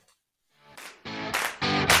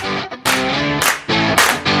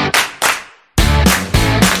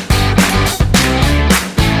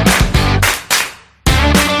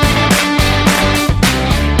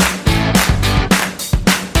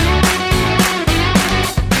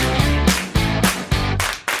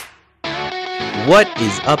What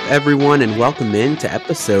is up, everyone, and welcome in to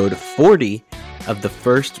episode 40 of the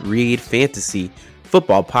First Read Fantasy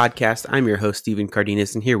Football Podcast. I'm your host, Steven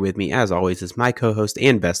Cardenas, and here with me, as always, is my co-host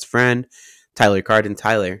and best friend, Tyler Carden.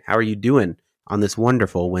 Tyler, how are you doing on this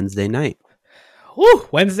wonderful Wednesday night? Woo!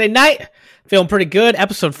 Wednesday night, feeling pretty good.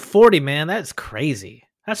 Episode 40, man, that's crazy.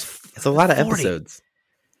 It's a lot of 40. episodes.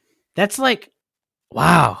 That's like,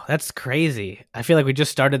 wow, that's crazy. I feel like we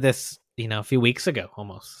just started this, a few weeks ago,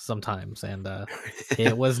 almost sometimes, and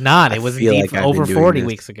it was not. It was indeed like over 40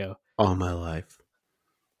 weeks ago. All my life.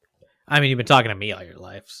 I mean, you've been talking to me all your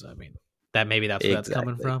life, so I mean, that's where that's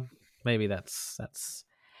coming from. Maybe that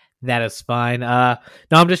is fine. No,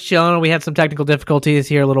 I'm just chilling. We had some technical difficulties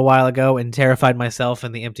here a little while ago and terrified myself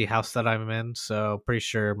in the empty house that I'm in. So pretty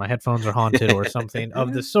sure my headphones are haunted or something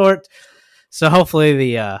of the sort. So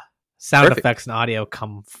hopefully the sound effects and audio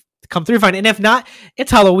come through fine. And if not,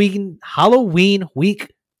 it's Halloween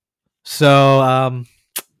week. So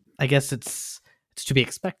I guess it's to be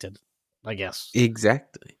expected, I guess.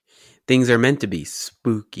 Exactly. Things are meant to be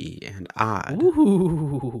spooky and odd.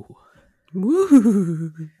 Ooh.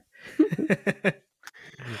 Woo.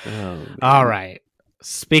 All right.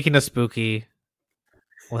 Speaking of spooky,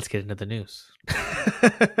 let's get into the news.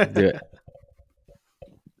 Do it.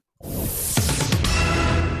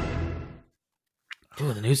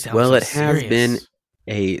 Ooh, the news sounds well, so it has serious. been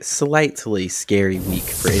a slightly scary week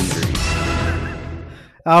for injuries.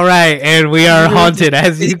 All right, and we are haunted,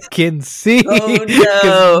 as you can see. Oh,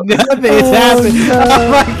 no. Nothing is happening. No. Oh,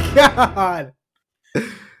 my God.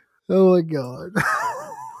 Oh, my God.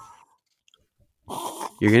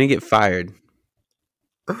 You're going to get fired.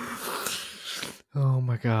 Oh,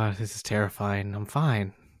 my God. This is terrifying. I'm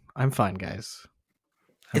fine, guys.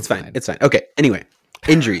 It's fine. Okay, anyway.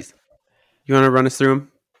 Injuries. You want to run us through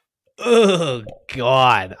them? Oh,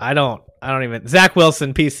 God. I don't even... Zach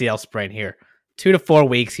Wilson, PCL sprain here. 2 to 4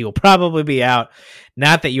 weeks. He will probably be out.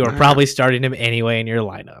 Not that you are probably starting him anyway in your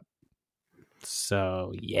lineup.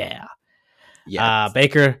 So, yeah.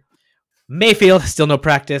 Baker Mayfield, still no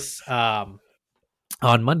practice on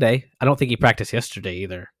Monday. I don't think he practiced yesterday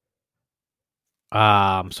either.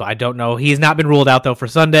 So I don't know. He's not been ruled out, though, for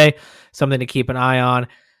Sunday. Something to keep an eye on.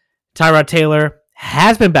 Tyrod Taylor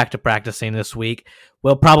has been back to practicing this week.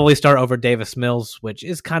 Will probably start over Davis Mills, which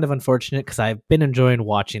is kind of unfortunate because I've been enjoying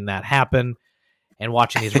watching that happen and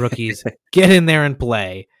watching these rookies get in there and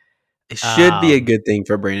play. It should be a good thing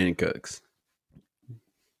for Brandon Cooks.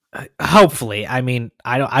 Hopefully. I mean,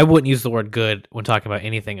 I wouldn't use the word good when talking about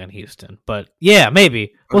anything on Houston, but yeah,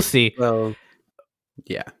 maybe. We'll see. Well,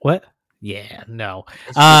 yeah. What? Yeah, no.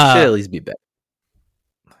 It should at least be better.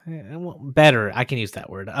 Better. I can use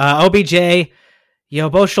that word. OBJ,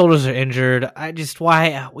 both shoulders are injured.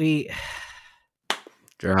 We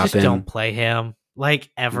don't play him like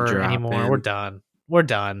ever anymore. We're done. We're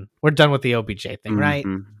done with the OBJ thing, right?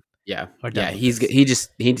 Yeah. He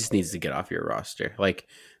just needs to get off your roster. Like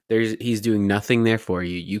he's doing nothing there for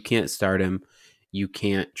you. You can't start him. You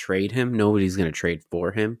can't trade him. Nobody's going to trade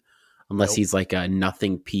for him unless he's like a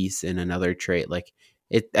nothing piece in another trade. Like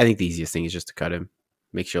I think the easiest thing is just to cut him.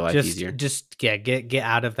 Makes your life easier. Get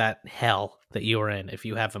out of that hell that you were in if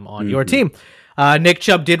you have him on your team. Nick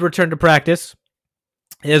Chubb did return to practice.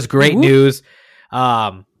 It is great news.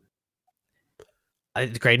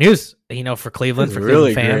 Great news, for Cleveland, for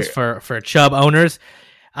really Cleveland fans, for Chubb owners.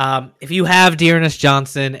 If you have Dearness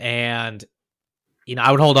Johnson and,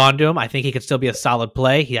 I would hold on to him. I think he could still be a solid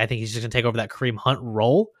play. I think he's just going to take over that Kareem Hunt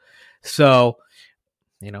role. So,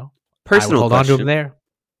 personal hold on to him there.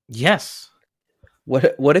 Yes.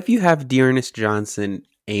 What if you have Dearness Johnson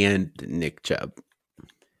and Nick Chubb?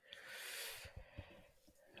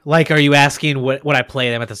 Like, are you asking would I play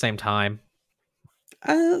them at the same time?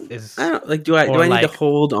 I don't like. Do I need to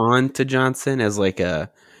hold on to Johnson as like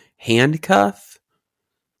a handcuff?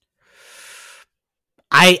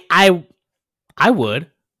 I would.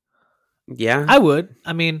 Yeah, I would.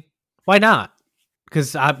 I mean, why not?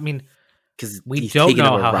 Because we don't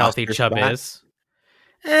know how healthy Chubb is.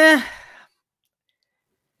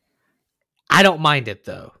 I don't mind it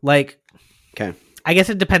though. Like, okay. I guess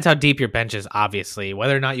it depends how deep your bench is. Obviously,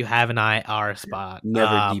 whether or not you have an IR spot.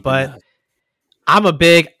 Never deep but. enough. I'm a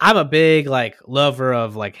big like lover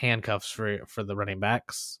of like handcuffs for the running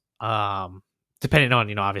backs. Depending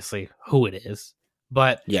on, obviously who it is.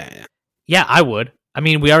 But yeah, I would. I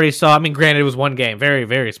mean, we already saw, granted it was one game, very,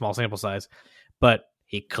 very small sample size, but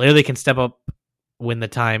he clearly can step up when the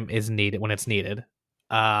time is needed, when it's needed.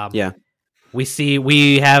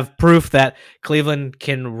 We have proof that Cleveland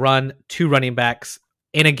can run 2 running backs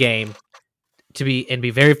in a game to be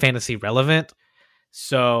very fantasy relevant.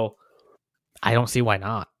 So I don't see why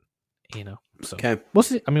not. So Okay. we'll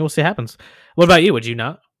see. I mean, we'll see what happens. What about you? Would you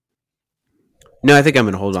not? No, I think I'm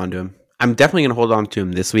going to hold on to him. I'm definitely going to hold on to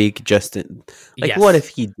him this week. What if Yes.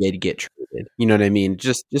 he did get traded? You know what I mean?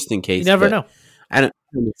 Just in You case. never But know. I don't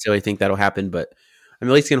necessarily think that'll happen. But I'm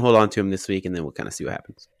at least going to hold on to him this week, and then we'll kind of see what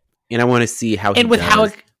happens. And I want to see how he And with how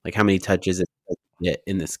does, like how many touches it get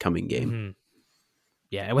in this coming game. Mhm.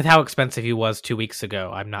 Yeah, and with how expensive he was 2 weeks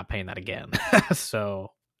ago, I'm not paying that again.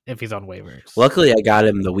 So if he's on waivers, Luckily, I got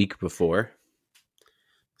him the week before,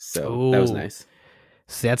 so that was ooh, nice.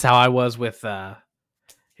 see, that's how I was with. I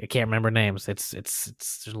can't remember names. It's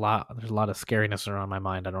there's a lot of scariness around my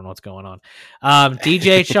mind. I don't know what's going on.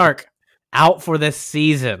 DJ Shark out for this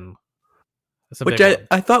season. That's a Which big one.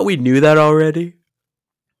 I thought we knew that already.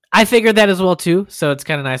 I figured that as well too. So it's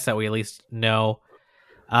kind of nice that we at least know.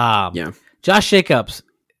 Yeah. Josh Jacobs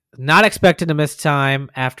not expected to miss time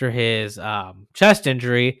after his chest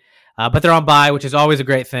injury, but they're on bye, which is always a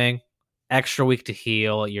great thing. Extra week to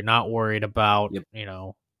heal. You're not worried about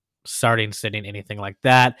Yep. starting, sitting, anything like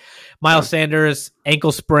that. Miles Sanders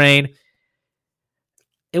ankle sprain.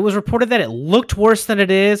 It was reported that it looked worse than it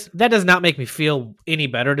is. That does not make me feel any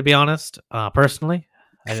better, to be honest. Personally,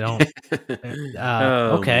 I don't.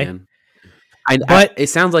 Oh Okay, man. but It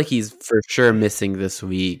sounds like he's for sure missing this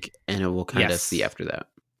week, and we'll kind of yes. see after that.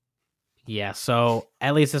 Yeah, so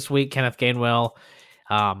at least this week, Kenneth Gainwell.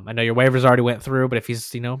 I know your waivers already went through, but if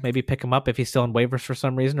he's, maybe pick him up if he's still in waivers for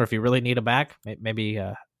some reason, or if you really need a back, maybe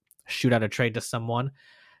shoot out a trade to someone,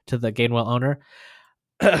 to the Gainwell owner.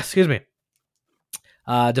 Excuse me.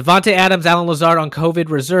 Devontae Adams, Alan Lazard on COVID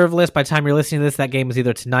reserve list. By the time you're listening to this, that game is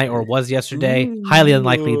either tonight or was yesterday. Highly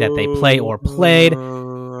unlikely that they play or played.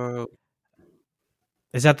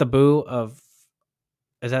 Is that the boo of?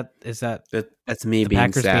 Is that that's me the being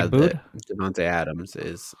Packers sad being booed? that Devontae Adams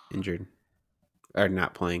is injured or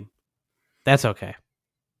not playing? That's okay.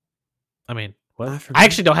 I mean, what? I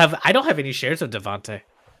I don't have any shares of Devontae,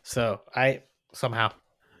 so I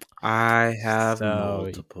have So,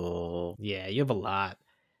 multiple. Yeah, you have a lot.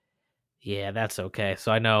 Yeah, that's okay.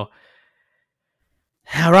 So I know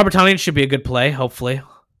Robert Tonyan should be a good play. Hopefully,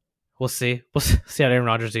 we'll see. We'll see how Aaron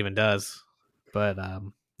Rodgers even does. But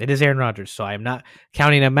it is Aaron Rodgers, so I'm not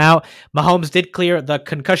counting him out. Mahomes did clear the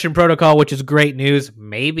concussion protocol, which is great news.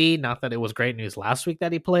 Maybe not that it was great news last week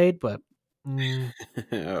that he played, but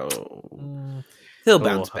He'll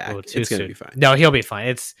bounce back. It's going to be fine. No, he'll be fine.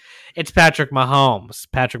 It's Patrick Mahomes.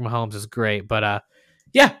 Patrick Mahomes is great, but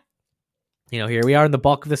yeah. Here we are in the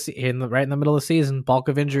bulk of the right in the middle of the season. Bulk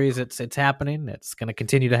of injuries. It's happening. It's going to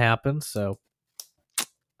continue to happen. So,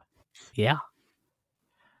 yeah.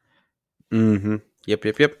 Mm-hmm. Yep.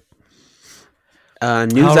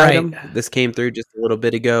 News item. This came through just a little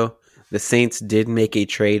bit ago. The Saints did make a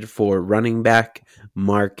trade for running back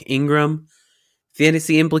Mark Ingram.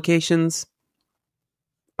 Fantasy implications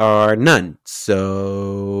are none.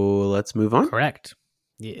 So let's move on. Correct.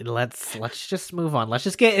 Yeah, let's just move on. Let's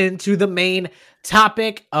just get into the main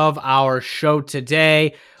topic of our show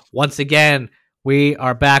today. Once again, we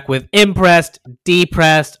are back with Impressed,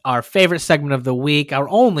 Depressed, our favorite segment of the week, our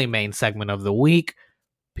only main segment of the week,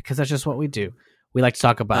 because that's just what we do. We like to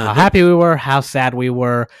talk about how happy we were, how sad we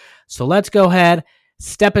were. So let's go ahead,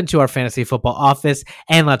 step into our fantasy football office,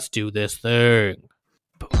 and let's do this thing.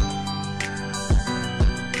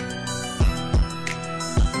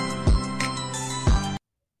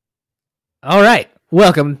 All right.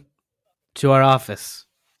 Welcome to our office.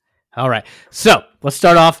 All right. So let's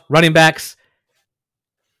start off. Running backs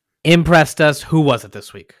impressed us. Who was it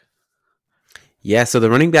this week? Yeah, so the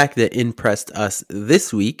running back that impressed us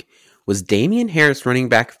this week was Damian Harris, running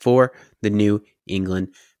back for the New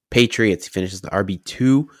England Patriots. He finishes the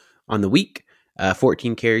RB2 on the week.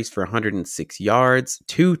 14 carries for 106 yards,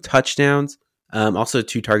 2 touchdowns, also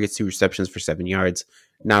 2 targets, 2 receptions for 7 yards.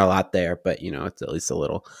 Not a lot there, but it's at least a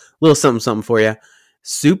little something for you.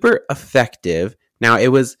 Super effective. Now it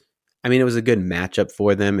was a good matchup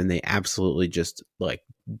for them, and they absolutely just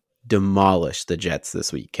demolished the Jets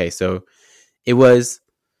this week. Okay, so it was,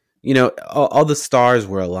 all the stars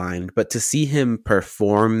were aligned, but to see him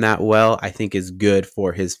perform that well, I think is good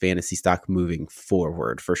for his fantasy stock moving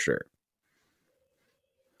forward for sure.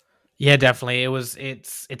 Yeah, definitely.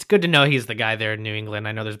 It's good to know he's the guy there in New England.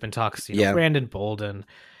 I know there's been talks, Brandon Bolden.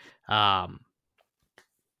 I'm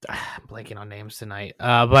blanking on names tonight.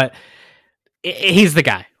 But he's the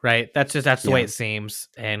guy, right? That's the way it seems.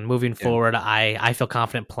 And moving forward, I feel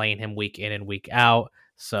confident playing him week in and week out.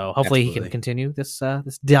 So hopefully he can continue this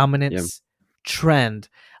dominance trend.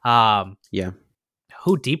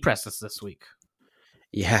 Who depressed us this week?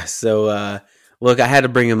 Yeah, so look, I had to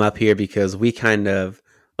bring him up here because we kind of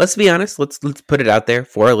let's be honest. Let's put it out there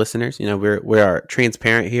for our listeners. You know, we are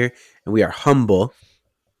transparent here and we are humble.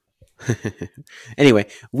 Anyway,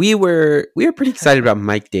 we were pretty excited about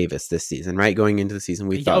Mike Davis this season, right? Going into the season,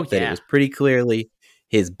 we thought that it was pretty clearly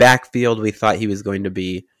his backfield. We thought he was going to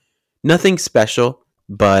be nothing special,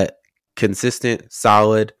 but consistent,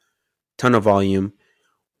 solid, ton of volume.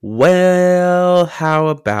 Well, how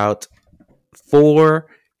about 4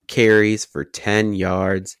 carries for 10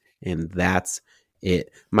 yards, and that's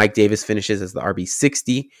it. Mike Davis finishes as the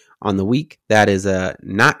RB60 on the week. That is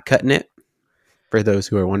not cutting it, for those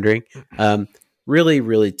who are wondering. Really,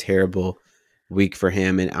 really terrible week for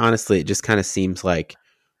him. And honestly, it just kind of seems like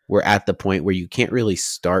we're at the point where you can't really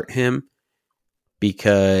start him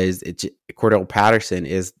because Cordell Patterson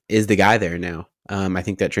is the guy there now. I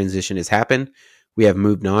think that transition has happened. We have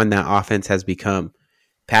moved on. That offense has become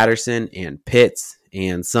Patterson and Pitts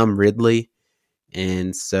and some Ridley.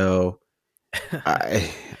 And so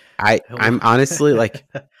I'm honestly like,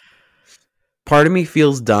 part of me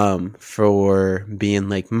feels dumb for being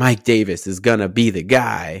like Mike Davis is gonna be the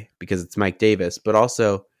guy because it's Mike Davis, but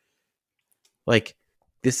also like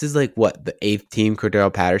this is like what the 8th team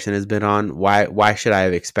Cordell Patterson has been on. Why should I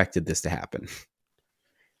have expected this to happen?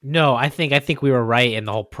 No, I think we were right in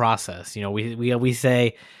the whole process. You know, we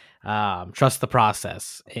say trust the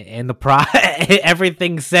process, and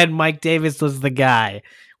everything said Mike Davis was the guy.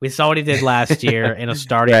 We saw what he did last year in a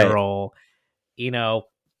starting right. role. You know,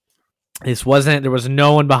 there was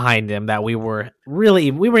no one behind him that we weren't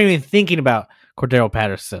even thinking about Cordell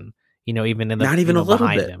Patterson. You know, even in the not even a little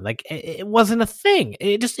bit. Him. Like it wasn't a thing.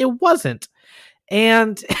 It wasn't.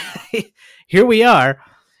 And here we are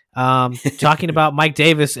talking about Mike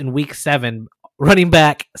Davis in week 7, running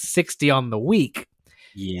back 60 on the week.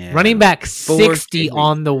 Yeah. Running back 60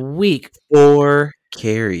 on the week. 4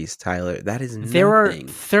 carries, Tyler. That is nothing. There are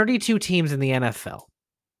 32 teams in the NFL.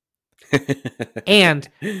 And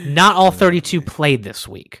not all 32 played this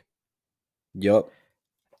week. Yup.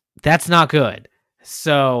 That's not good.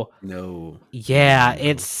 So, no. Yeah,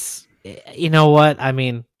 it's, you know what? I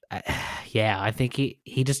mean, I think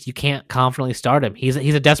he just, you can't confidently start him. He's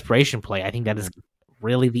a desperation play. I think that is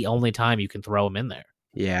really the only time you can throw him in there.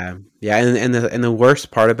 Yeah. And the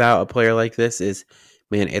worst part about a player like this is,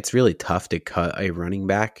 man, it's really tough to cut a running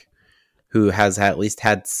back who has at least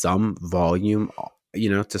had some volume,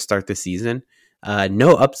 you know, to start the season.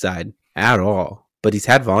 No upside at all, but he's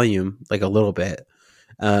had volume like a little bit.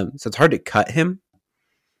 So it's hard to cut him,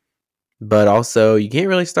 but also you can't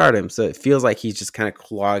really start him. So it feels like he's just kind of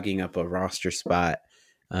clogging up a roster spot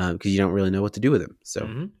because you don't really know what to do with him.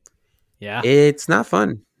 So yeah, it's not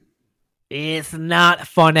fun. It's not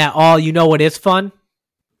fun at all. You know what is fun?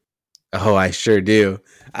 Oh, I sure do.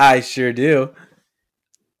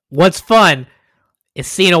 What's fun is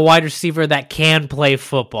seeing a wide receiver that can play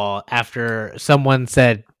football after someone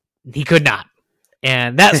said he could not.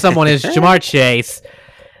 And that someone is Ja'Marr Chase.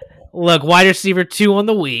 Look, wide receiver 2 on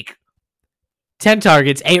the week. 10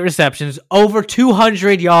 targets, 8 receptions, over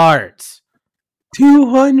 200 yards.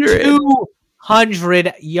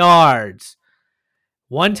 200 yards.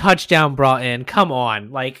 1 touchdown brought in. Come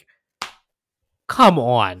on.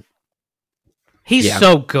 He's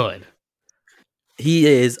so good. He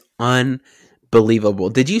is unbelievable.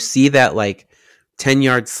 Did you see that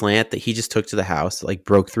 10-yard slant that he just took to the house,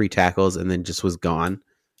 broke 3 tackles and then just was gone?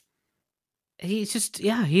 He's just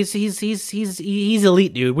he's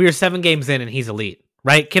elite, dude. We are 7 games in and he's elite,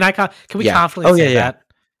 right? Can we confidently say that?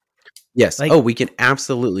 Yes. We can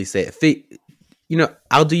absolutely say it.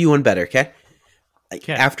 I'll do you one better, okay?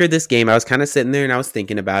 After this game, I was kind of sitting there and I was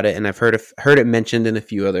thinking about it, and I've heard it mentioned in a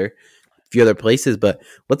few other places. But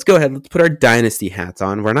let's go ahead. Let's put our dynasty hats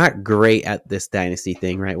on. We're not great at this dynasty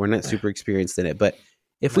thing, right? We're not super experienced in it. But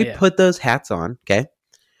if we put those hats on, okay,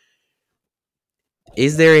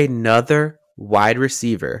 is there another wide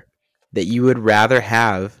receiver that you would rather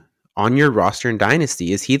have on your roster in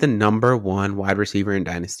dynasty? Is he the number 1 wide receiver in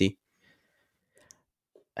dynasty?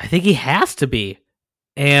 I think he has to be,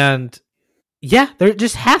 and. Yeah, there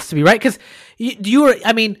just has to be, right? Because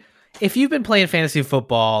if you've been playing fantasy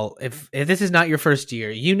football, if this is not your first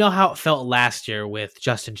year, you know how it felt last year with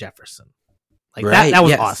Justin Jefferson. That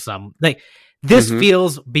was awesome. This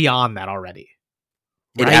feels beyond that already.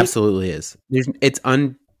 Right? It absolutely is. It's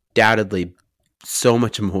undoubtedly so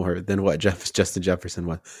much more than what Justin Jefferson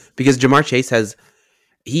was. Because Ja'Marr Chase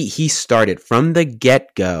he started from the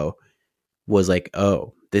get-go, was like,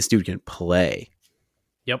 oh, this dude can play.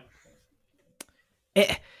 Yep.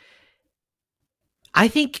 I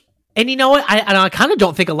think, and you know what? I kind of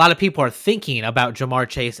don't think a lot of people are thinking about Ja'Marr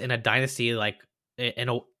Chase in a dynasty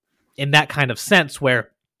in that kind of sense,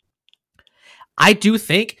 where I do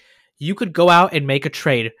think you could go out and make a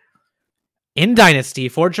trade in Dynasty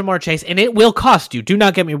for Ja'Marr Chase, and it will cost you. Do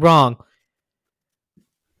not get me wrong.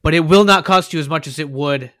 But it will not cost you as much as it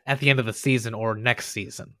would at the end of the season or next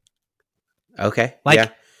season. Okay. Like, yeah.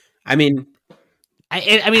 I mean,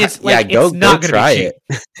 it's like it's not going to be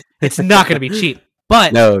cheap. It's not going to be cheap.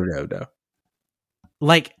 But no.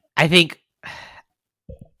 Like, I mean,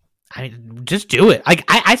 just do it. Like,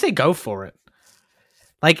 I say go for it.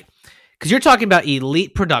 Like, because you're talking about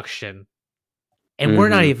elite production, and we're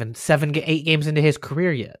not even 7-8 games into his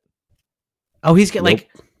career yet. Oh, he's getting think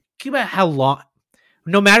about how long.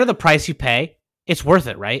 No matter the price you pay, it's worth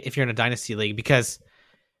it, right? If you're in a dynasty league, because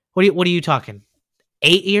what are you talking?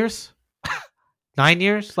 8 years, 9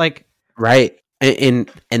 years, like right. And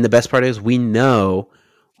the best part is we know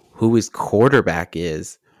who his quarterback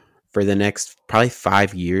is for the next probably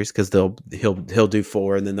 5 years, because he'll do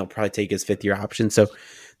 4 and then they'll probably take his 5th year option. So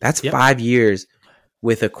that's 5 years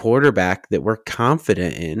with a quarterback that we're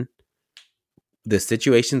confident in. The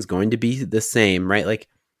situation's going to be the same, right? Like,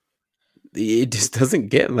 it just doesn't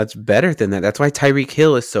get much better than that. That's why Tyreek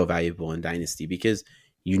Hill is so valuable in Dynasty, because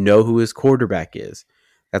you know who his quarterback is.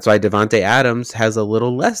 That's why Devontae Adams has a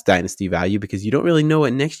little less Dynasty value, because you don't really know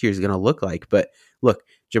what next year is going to look like. But look,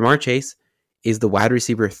 Ja'Marr Chase is the wide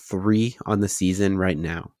receiver 3 on the season right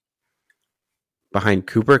now, behind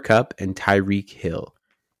Cooper Kupp and Tyreek Hill.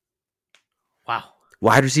 Wow.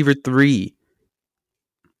 Wide receiver 3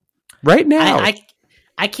 right now.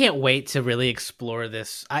 I can't wait to really explore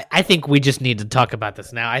this. I think we just need to talk about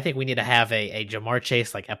this now. I think we need to have a Ja'Marr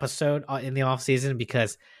Chase like episode in the offseason,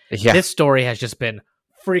 because this story has just been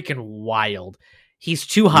freaking wild. He's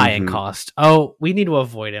too high in cost. Oh, we need to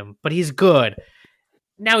avoid him, but he's good.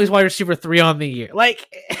 Now he's wide receiver 3 on the year. Like,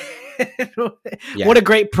 what a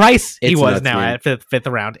great price he was nuts, now man. At fifth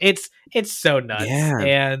round. It's so nuts. Yeah.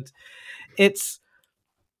 And it's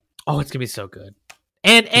going to be so good.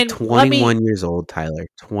 And 21 years old, Tyler.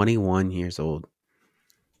 21 years old.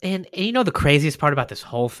 And you know the craziest part about this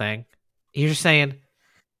whole thing? You're just saying,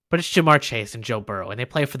 but it's Ja'Marr Chase and Joe Burrow, and they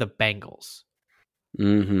play for the Bengals.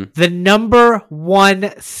 The number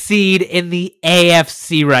 1 seed in the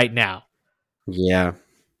AFC right now. Yeah.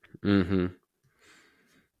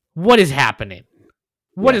 What is happening?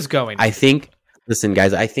 What is going on? Listen,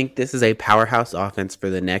 guys, I think this is a powerhouse offense for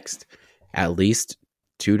the next at least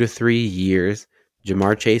 2 to 3 years.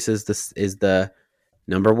 Ja'Marr Chase is the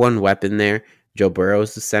number 1 weapon there. Joe Burrow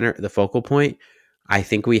is the center, the focal point. I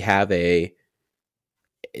think we have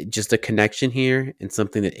just a connection here, and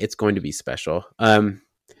something that it's going to be special.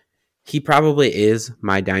 He probably is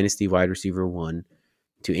my dynasty wide receiver 1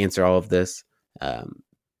 to answer all of this.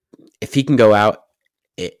 If he can go out,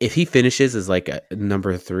 if he finishes as like a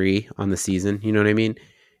number 3 on the season, you know what I mean?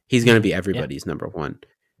 He's going to be everybody's number 1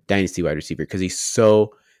 dynasty wide receiver, because he's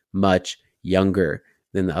so much younger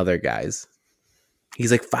than the other guys.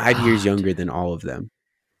 He's like 5 years younger than all of them.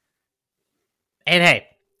 And hey,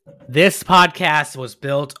 this podcast was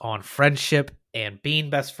built on friendship and being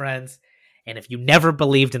best friends. And if you never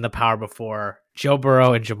believed in the power before, Joe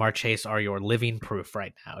Burrow and Ja'Marr Chase are your living proof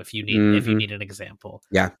right now. If you need an example,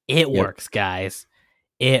 it works, guys.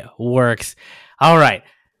 It works. All right,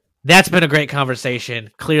 that's been a great conversation.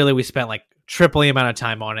 Clearly, we spent like triple the amount of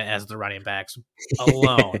time on it as the running backs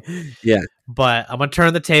alone. But I'm gonna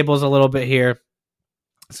turn the tables a little bit here.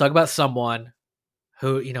 Let's talk about someone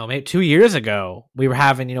who, maybe 2 years ago, we were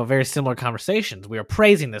having, very similar conversations. We were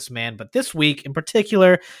praising this man, but this week in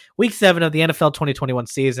particular, week 7 of the NFL 2021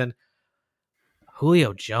 season,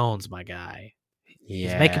 Julio Jones, my guy.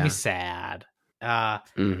 He's making me sad.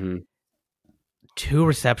 2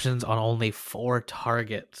 receptions on only 4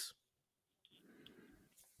 targets.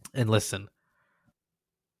 And listen,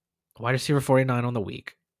 wide receiver 49 on the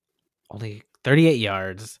week, only 38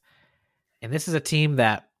 yards. And this is a team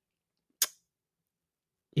that,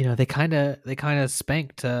 they kind of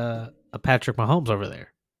spanked a Patrick Mahomes over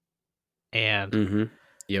there. And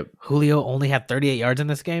Julio only had 38 yards in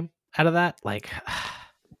this game out of that. Like,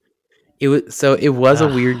 it was a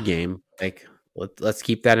weird game. Like, let's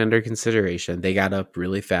keep that under consideration. They got up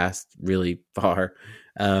really fast, really far.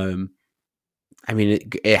 I mean,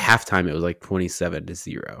 at halftime it was like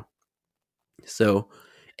 27-0. So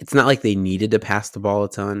it's not like they needed to pass the ball a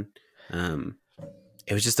ton.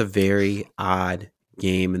 It was just a very odd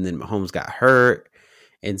game, and then Mahomes got hurt,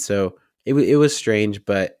 and so it was strange.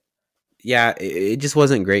 But yeah, it just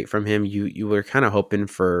wasn't great from him. You were kind of hoping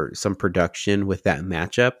for some production with that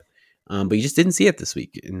matchup, but you just didn't see it this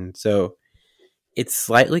week, and so it's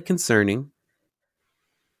slightly concerning.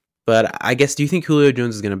 But I guess, do you think Julio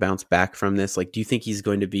Jones is going to bounce back from this? Like, do you think he's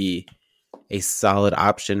going to be a solid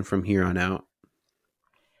option from here on out?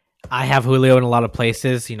 I have Julio in a lot of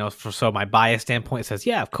places, so my bias standpoint says,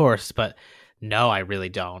 yeah, of course, but no, I really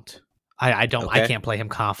don't. I don't. I Okay. can't play him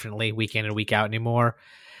confidently week in and week out anymore.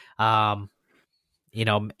 It's gonna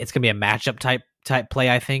be a matchup type play,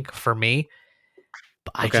 I think, for me.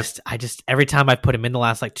 But I just every time I've put him in the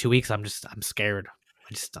last like 2 weeks, I'm scared.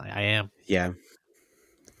 I am. Yeah.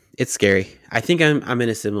 It's scary. I think I'm in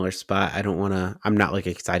a similar spot. I'm not like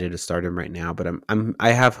excited to start him right now, but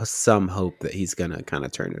I have some hope that he's gonna kind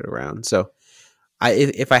of turn it around. So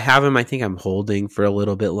if I have him, I think I'm holding for a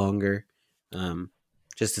little bit longer,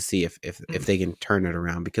 just to see if they can turn it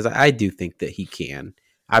around, because I do think that he can.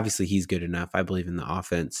 Obviously, he's good enough. I believe in the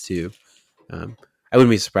offense too. I wouldn't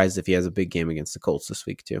be surprised if he has a big game against the Colts this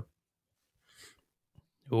week too.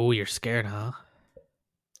 Oh, you're scared, huh?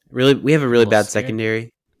 Really, we have a really bad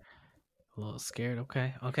secondary. A little scared.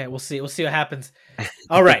 Okay. We'll see what happens.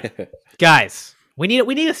 All right, guys, we need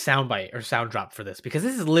a soundbite or sound drop for this, because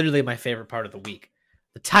this is literally my favorite part of the week: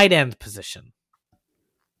 the tight end position.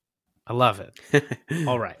 I love it.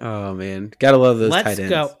 All right. Oh man, gotta love those tight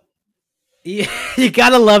ends. Let's go. You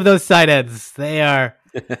gotta love those tight ends. They are.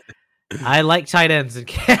 I like tight ends and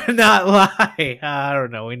cannot lie. I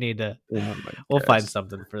don't know. We need to. We'll find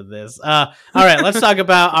something for this. All right. Let's talk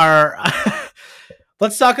about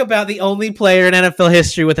Let's talk about the only player in NFL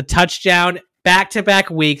history with a touchdown back-to-back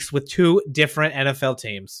weeks with two different NFL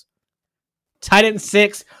teams. Tight end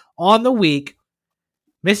 6 on the week,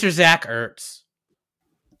 Mr. Zach Ertz.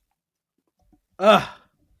 I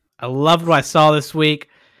loved what I saw this week.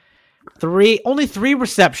 Only 3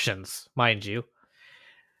 receptions, mind you.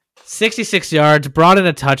 66 yards, brought in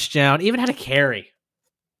a touchdown, even had a carry.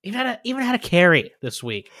 Even had a carry this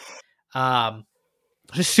week.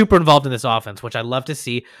 Just super involved in this offense, which I love to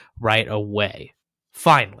see right away.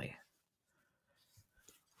 Finally.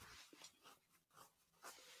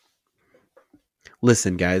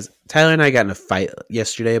 Listen, guys, Tyler and I got in a fight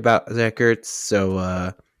yesterday about Zach Ertz, so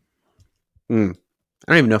I don't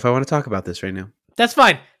even know if I want to talk about this right now. That's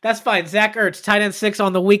fine. Zach Ertz, tight end 6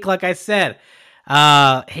 on the week, like I said.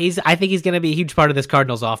 I think he's going to be a huge part of this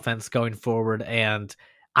Cardinals offense going forward, and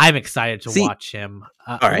I'm excited to watch him.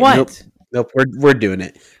 All right, what? Nope, we're doing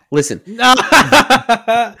it. Listen. No.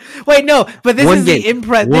 Wait, no, but this is the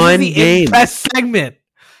impress segment.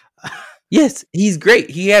 Yes, he's great.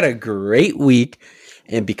 He had a great week,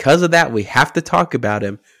 and because of that, we have to talk about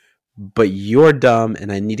him. But you're dumb,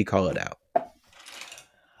 and I need to call it out.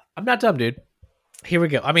 I'm not dumb, dude. Here we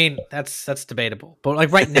go. I mean, that's debatable, but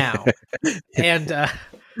like right now, and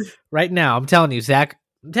right now, I'm telling you, Zach.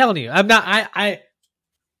 I'm telling you, I'm not. I'm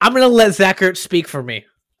gonna let Zach Ertz speak for me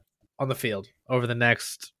on the field over the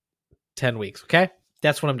next 10 weeks. Okay,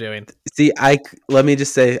 that's what I'm doing. See, let me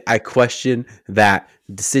just say, I question that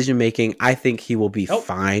decision making. I think he will be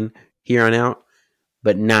fine here on out,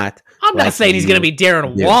 but not. I'm not saying he's gonna be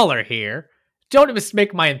Darren Waller here. Don't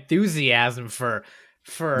mistake my enthusiasm for.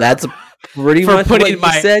 That's pretty much what you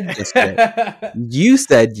said. You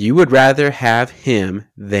said you would rather have him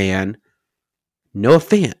than Noah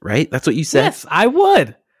Fant, right? That's what you said. Yes, I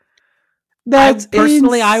would. That's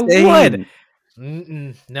personally, insane. I would.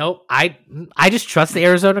 Nope. I just trust the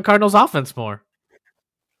Arizona Cardinals offense more.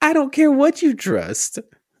 I don't care what you trust.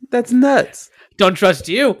 That's nuts. Don't trust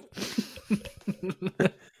you.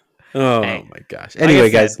 My gosh. Anyway,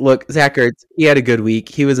 guys, look, Zach Ertz, he had a good week.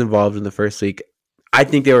 He was involved in the first week. I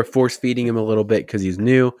think they were force feeding him a little bit because he's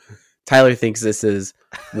new. Tyler thinks this is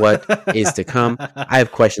what is to come. I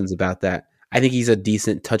have questions about that. I think he's a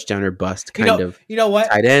decent touchdown or bust kind of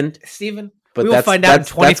tight end. Steven, we will find out in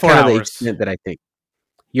 24 hours. The extent that I think.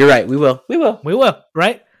 You're right. We will,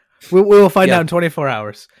 right? We will find out in 24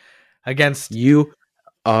 hours against. You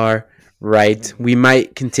are right. We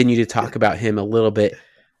might continue to talk about him a little bit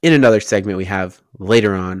in another segment we have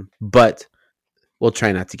later on, but we'll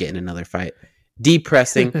try not to get in another fight.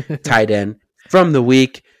 Depressing tight end from the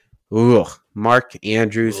week. Mark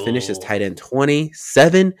Andrews finishes tight end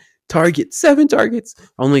 7 targets,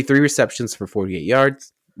 only 3 receptions for 48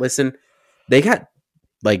 yards. Listen, they got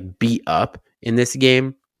beat up in this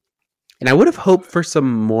game, and I would have hoped for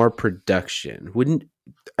some more production.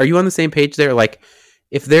 Are you on the same page there?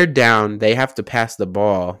 If they're down, they have to pass the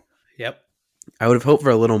ball. Yep. I would have hoped for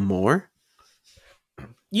a little more.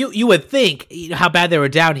 You would think how bad they were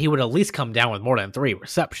down, he would at least come down with more than 3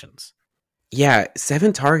 receptions. Yeah,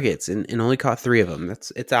 7 targets and only caught 3 of them.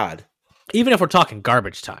 It's odd. Even if we're talking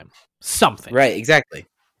garbage time, something. Right, exactly.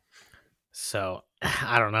 So,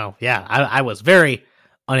 I don't know. Yeah, I was very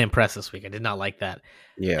unimpressed this week. I did not like that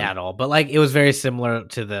at all. But it was very similar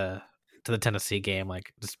to the Tennessee game.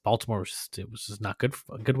 Just Baltimore was just not good.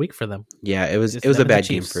 A good week for them. Yeah, it was a bad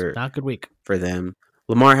game for not a good week for them.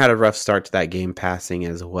 Lamar had a rough start to that game passing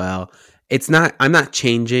as well. I'm not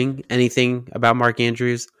changing anything about Mark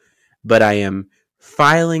Andrews, but I am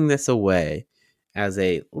filing this away as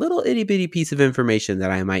a little itty bitty piece of information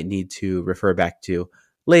that I might need to refer back to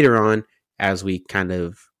later on as we kind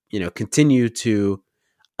of, continue to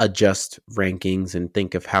adjust rankings and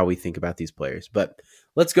think of how we think about these players. But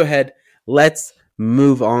let's go ahead. Let's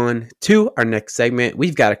move on to our next segment.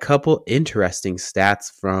 We've got a couple interesting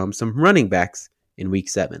stats from some running backs in week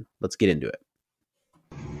 7. Let's get into it.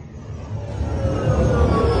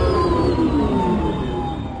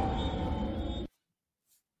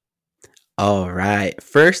 All right.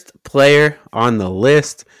 First player on the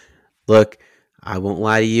list. Look, I won't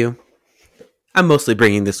lie to you. I'm mostly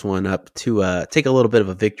bringing this one up to take a little bit of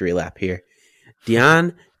a victory lap here.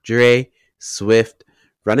 DeAndre Swift,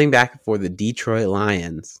 running back for the Detroit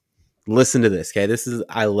Lions. Listen to this, okay?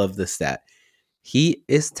 I love this stat. He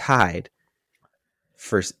is tied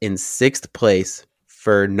in 6th place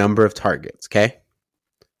for number of targets, okay?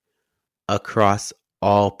 Across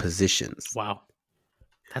all positions. Wow.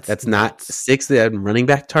 That's not 6th in running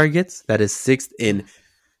back targets. That is 6th in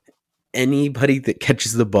anybody that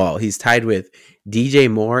catches the ball. He's tied with DJ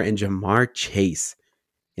Moore and Jamar Chase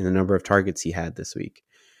in the number of targets he had this week.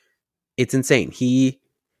 It's insane.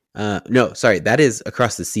 That is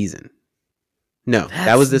across the season. No,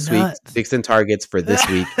 that was this week. 6th in targets for this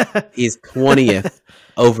week. He's 20th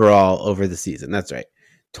overall over the season. That's right.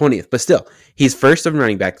 20th. But still, he's first of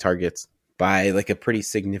running back targets by like a pretty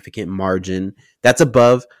significant margin. That's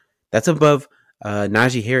above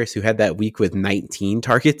Najee Harris, who had that week with 19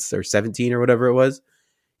 targets or 17 or whatever it was.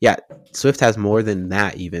 Yeah, Swift has more than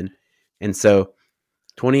that even. And so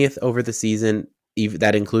 20th over the season,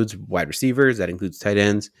 that includes wide receivers, that includes tight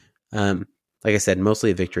ends. Like I said,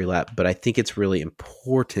 mostly a victory lap, but I think it's really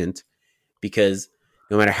important because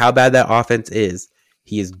no matter how bad that offense is,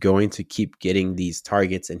 he is going to keep getting these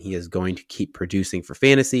targets and he is going to keep producing for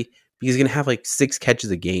fantasy because he's going to have like 6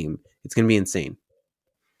 catches a game. It's going to be insane.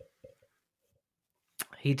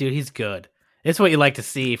 He's good. It's what you like to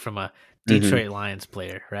see from a Detroit Lions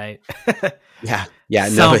player, right? Yeah. I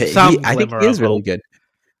think he is really good.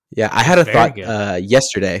 Yeah, I had a thought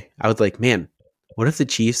yesterday. I was like, man, what if the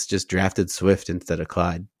Chiefs just drafted Swift instead of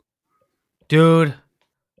Clyde? Dude.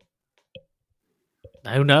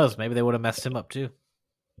 Who knows? Maybe they would have messed him up too.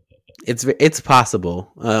 It's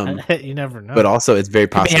possible. You never know. But also it's very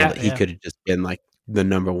possible that he could have just been like the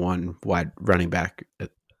number 1 wide running back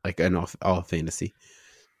like in all fantasy.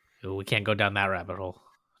 Ooh, we can't go down that rabbit hole.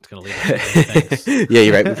 It's going to lead us to Yeah,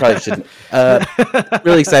 you're right. We probably shouldn't.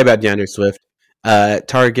 Really excited about DeAndre Swift.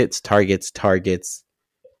 Targets.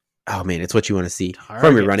 Oh, man, it's what you want to see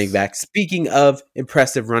from your running back. Speaking of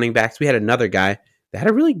impressive running backs, we had another guy that had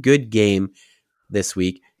a really good game this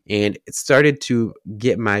week, and it started to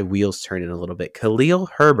get my wheels turning a little bit. Khalil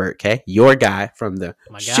Herbert, okay? Your guy from the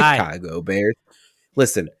Chicago Bears.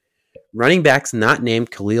 Listen, running backs not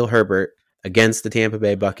named Khalil Herbert against the Tampa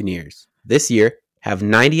Bay Buccaneers this year have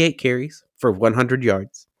 98 carries for 100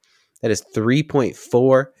 yards. That is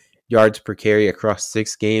 3.4 yards per carry across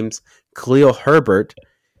 6 games. Khalil Herbert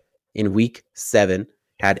in week 7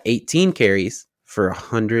 had 18 carries for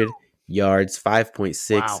 100 yards,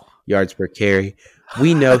 5.6 yards per carry.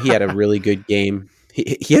 We know he had a really good game.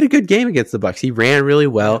 He had a good game against the Bucs. He ran really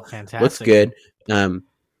well. Fantastic. Looks good. It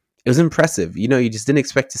was impressive. You just didn't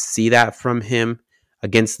expect to see that from him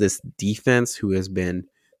against this defense who has been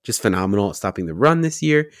just phenomenal at stopping the run this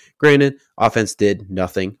year. Granted, offense did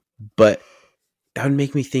nothing, but that would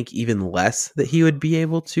make me think even less that he would be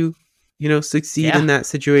able to, succeed in that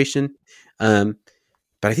situation. But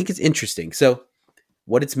I think it's interesting. So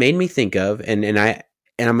what it's made me think of, and I'm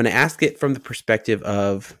going to ask it from the perspective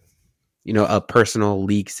of, a personal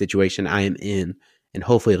league situation I am in, and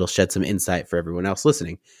hopefully it'll shed some insight for everyone else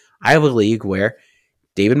listening. I have a league where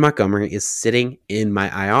David Montgomery is sitting in my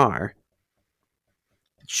IR.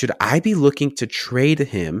 Should I be looking to trade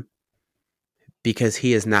him because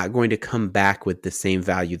he is not going to come back with the same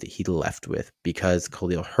value that he left with because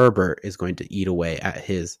Khalil Herbert is going to eat away at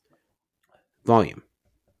his volume?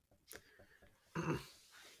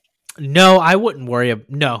 No, I wouldn't worry.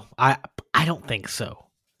 No, I don't think so.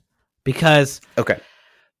 Because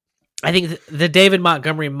I think the David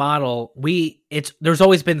Montgomery model, there's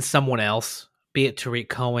always been someone else, be it Tariq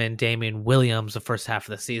Cohen, Damian Williams, the first half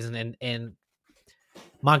of the season, and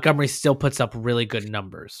Montgomery still puts up really good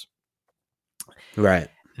numbers. Right.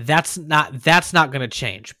 That's not going to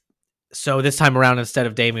change. So this time around, instead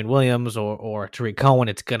of Damian Williams or Tariq Cohen,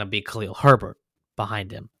 it's going to be Khalil Herbert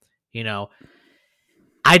behind him.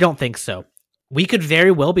 I don't think so. We could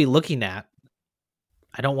very well be looking at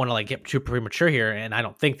I don't want to like get too premature here, and I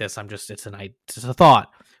don't think this. It's a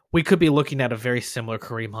thought. We could be looking at a very similar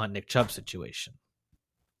Kareem Hunt, Nick Chubb situation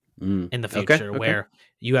in the Okay. future, Okay. where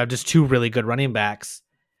you have just two really good running backs.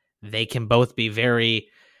 They can both be very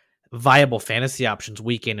viable fantasy options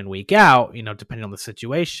week in and week out, depending on the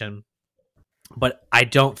situation. But I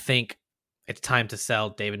don't think it's time to sell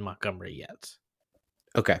David Montgomery yet.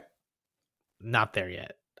 Okay. Not there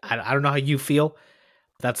yet. I don't know how you feel.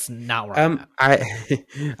 That's not where I'm at.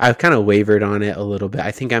 I've kind of wavered on it a little bit.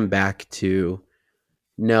 I think I'm back to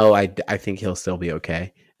no. I think he'll still be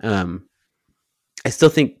okay. I still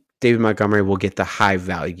think David Montgomery will get the high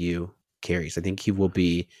value carries. I think he will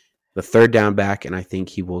be the third down back, and I think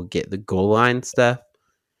he will get the goal line stuff.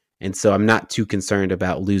 And so I'm not too concerned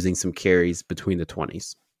about losing some carries between the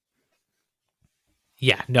 20s.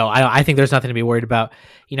 Yeah, no, I think there's nothing to be worried about.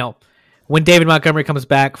 When David Montgomery comes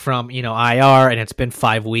back from, IR and it's been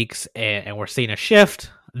 5 weeks and we're seeing a shift,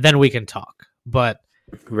 then we can talk. But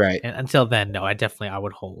right until then, no, I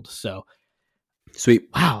would hold. So sweet.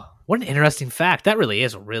 Wow, what an interesting fact. That really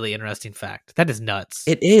is a really interesting fact. That is nuts.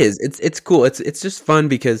 It is. It's cool. It's just fun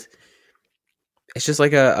because it's just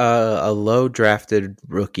like a low drafted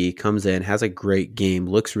rookie comes in, has a great game,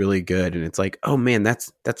 looks really good, and it's like, oh man,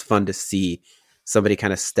 that's fun to see somebody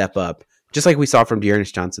kind of step up, just like we saw from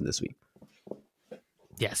Dearness Johnson this week.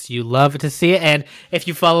 Yes, you love to see it, and if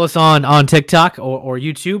you follow us on TikTok or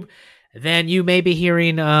YouTube, then you may be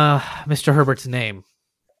hearing Mr. Herbert's name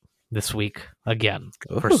this week again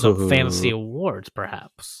for some fantasy awards,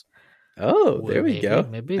 perhaps. Oh, there we go.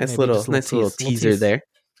 Maybe nice little teaser there.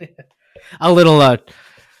 A little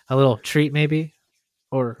treat, maybe.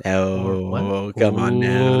 Or come on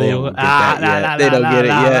now, they don't get that yet. They don't get it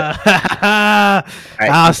yet. All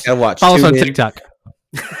right, I'll watch. Follow us on TikTok.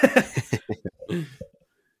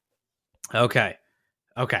 Okay.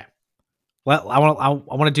 Well, I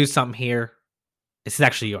want to do something here. This is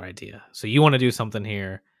actually your idea, so you want to do something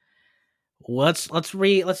here. Let's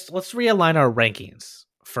realign our rankings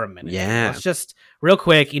for a minute. Yeah. Let's just real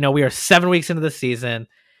quick. We are 7 weeks into the season.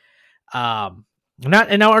 We're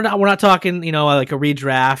not talking, like a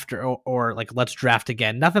redraft or like let's draft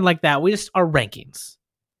again. Nothing like that. We just our rankings.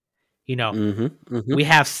 We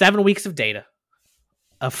have 7 weeks of data,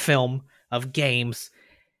 of film, of games.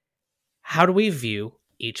 How do we view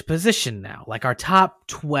each position now? Like our top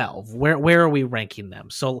 12, where are we ranking them?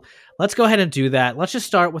 So let's go ahead and do that. Let's just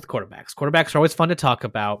start with quarterbacks. Quarterbacks are always fun to talk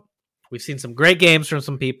about. We've seen some great games from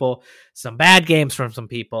some people, some bad games from some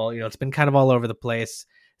people. It's been kind of all over the place.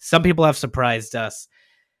 Some people have surprised us.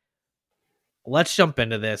 Let's jump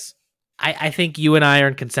into this. I think you and I are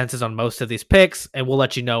in consensus on most of these picks, and we'll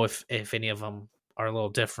let you know if any of them are a little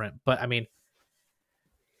different. But, I mean,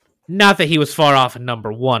 not that he was far off in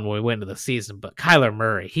number one when we went into the season, but Kyler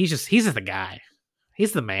Murray, he's just the guy.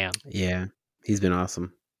 He's the man. Yeah, he's been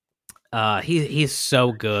awesome. He's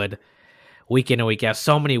so good week in and week out.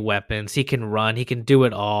 So many weapons. He can run. He can do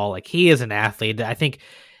it all. Like, he is an athlete. I think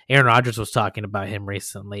Aaron Rodgers was talking about him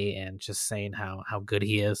recently and just saying how good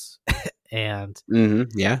he is. And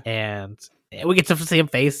yeah, and we get to see him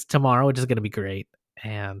face tomorrow, which is going to be great.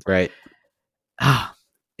 And right,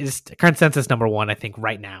 it's consensus number one, I think,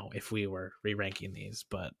 right now. If we were re-ranking these,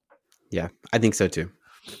 but yeah, I think so too.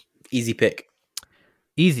 Easy pick.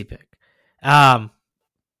 Number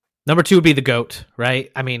two would be the GOAT, right?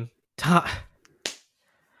 I mean, come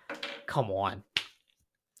on.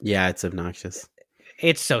 Yeah, it's obnoxious.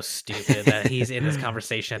 It's so stupid that he's in this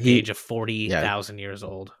conversation at the age of 40,000 years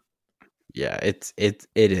old. Yeah, it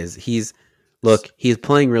is. He's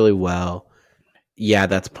playing really well. Yeah,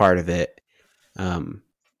 that's part of it.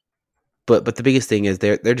 But the biggest thing is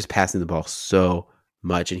they're just passing the ball so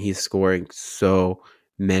much, and he's scoring so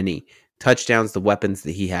many touchdowns. The weapons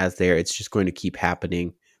that he has there, it's just going to keep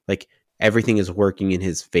happening. Like, everything is working in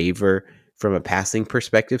his favor from a passing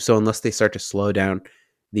perspective. So unless they start to slow down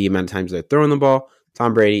the amount of times they're throwing the ball,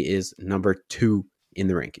 Tom Brady is number 2 in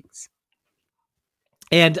the rankings.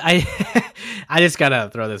 And I just gotta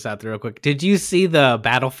throw this out there real quick. Did you see the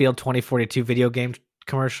Battlefield 2042 video game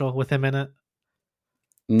commercial with him in it?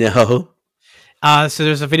 No. So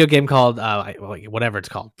there's a video game called whatever it's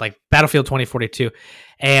called, like Battlefield 2042,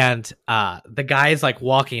 and the guy is like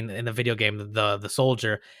walking in the video game, the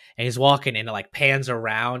soldier, and he's walking and it like pans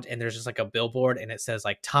around and there's just like a billboard and it says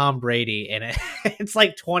like Tom Brady and it's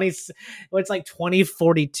like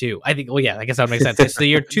 2042. I think. Well, yeah, I guess that would make sense. It's the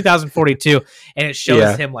year 2042, and it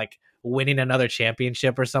shows him like winning another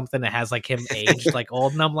championship or something. It has like him aged like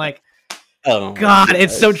old, and I'm like, oh God,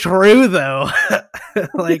 it's so true though.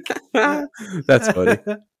 Like, that's funny.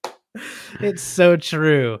 It's so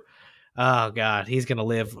true. Oh God, he's gonna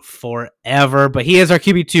live forever. But he is our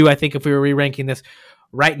QB2. I think if we were re-ranking this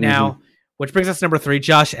right now, which brings us to number 3,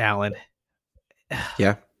 Josh Allen.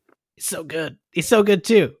 Yeah, he's so good. He's so good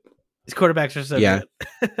too. His quarterbacks are so good.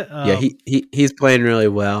 Yeah, he's playing really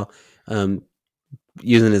well.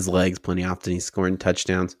 Using his legs plenty often. He's scoring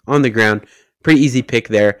touchdowns on the ground. Pretty easy pick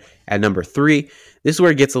there at number 3. This is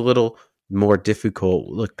where it gets a little more difficult.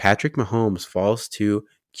 Look, Patrick Mahomes falls to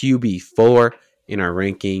QB4 in our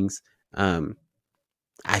rankings.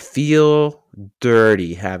 I feel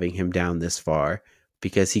dirty having him down this far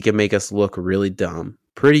because he can make us look really dumb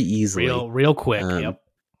pretty easily. Real quick. Yep.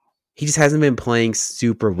 He just hasn't been playing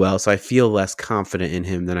super well, so I feel less confident in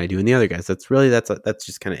him than I do in the other guys. That's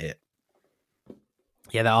just kind of it.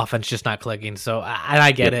 Yeah, the offense just not clicking. So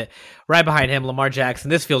I get it. Right behind him, Lamar Jackson.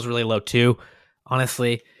 This feels really low too,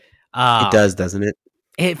 honestly. It does, doesn't it?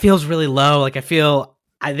 It feels really low. Like I feel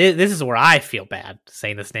this is where I feel bad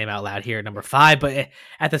saying this name out loud here at number 5. But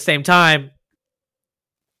at the same time,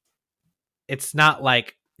 it's not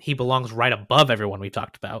like he belongs right above everyone we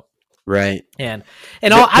talked about. Right. And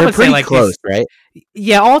I would say like close, right?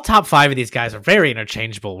 Yeah, all top 5 of these guys are very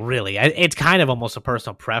interchangeable. Really, it's kind of almost a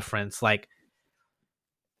personal preference. Like.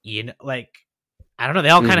 Like I don't know. They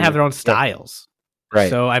all kind of have their own styles, right?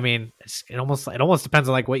 So I mean, it almost depends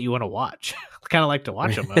on like what you want to watch. I kind of like to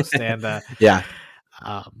watch them most, and yeah.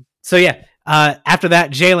 So yeah, after that,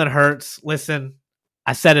 Jalen Hurts. Listen,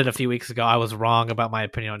 I said it a few weeks ago. I was wrong about my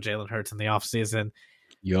opinion on Jalen Hurts in the offseason.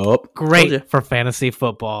 Yup, great for fantasy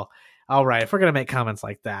football. All right, if we're gonna make comments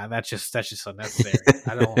like that, that's just unnecessary.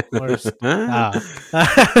 I don't.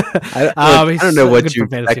 I don't know what you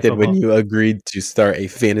expected when you agreed to start a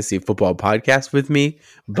fantasy football podcast with me,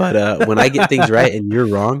 but when I get things right and you're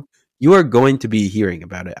wrong, you are going to be hearing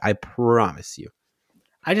about it. I promise you.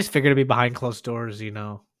 I just figured it'd be behind closed doors,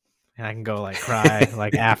 and I can go like cry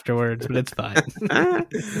like afterwards, but it's fine.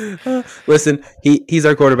 Listen, he's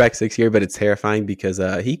our quarterback 6 year, but it's terrifying because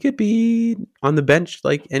he could be on the bench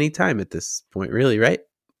like any time at this point, really, right?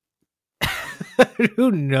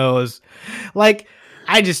 Who knows? Like,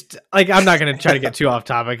 I'm not gonna try to get too off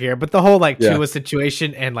topic here, but the whole like Tua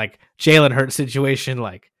situation and like Jalen Hurts situation,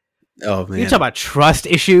 like, oh man, you talk about trust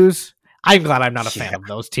issues. I'm glad I'm not a fan of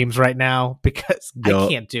those teams right now because I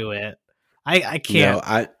can't do it. I can't.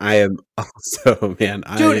 No, I am also, man.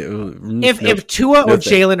 Dude, if Tua or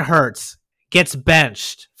Jalen Hurts gets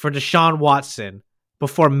benched for Deshaun Watson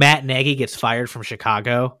before Matt Nagy gets fired from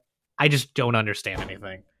Chicago, I just don't understand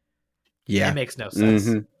anything. Yeah. It makes no sense.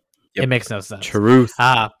 Mm-hmm. Yep. It makes no sense. Truth.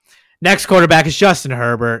 Next quarterback is Justin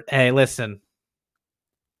Herbert. Hey, listen.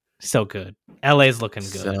 So good. LA's looking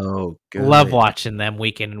good. So good. Love watching them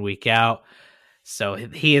week in and week out. So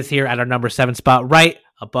he is here at our number 7 spot, right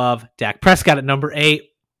above Dak Prescott at number 8.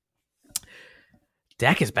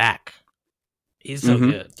 Dak is back. He's so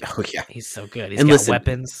good. Oh yeah, he's so good. He's got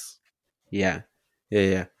weapons. Yeah.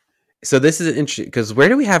 So this is interesting because where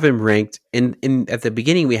do we have him ranked? In at the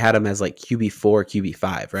beginning, we had him as like QB4,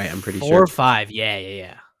 QB5, right? I'm pretty sure 4 or 5.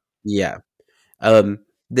 Yeah.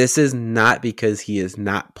 This is not because he is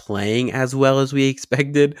not playing as well as we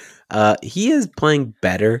expected. He is playing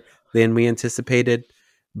better than we anticipated,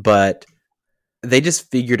 but they just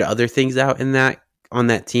figured other things out on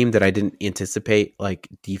that team that I didn't anticipate, like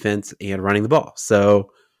defense and running the ball.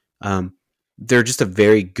 So they're just a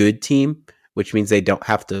very good team, which means they don't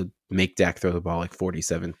have to make Dak throw the ball like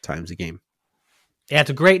 47 times a game. Yeah, it's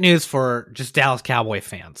a great news for just Dallas Cowboy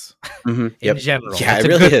fans in general. Yeah, it's it a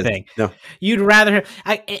really good is. thing. No. You'd rather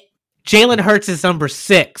Jalen Hurts is number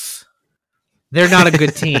 6. They're not a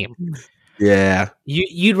good team. Yeah.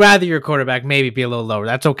 You'd rather your quarterback maybe be a little lower.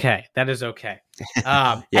 That's okay. That is okay.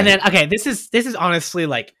 And then this is honestly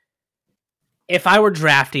like, if I were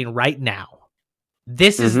drafting right now,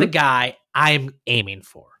 this is the guy I'm aiming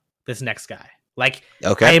for. This next guy. Like,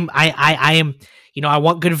 okay. I am, I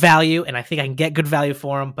want good value, and I think I can get good value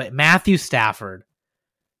for him. But Matthew Stafford,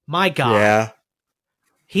 my God,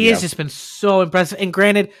 he has just been so impressive. And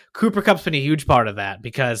granted, Cooper Kupp's been a huge part of that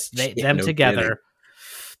because them together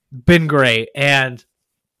been great. And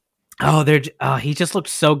he just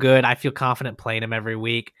looks so good. I feel confident playing him every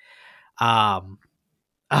week.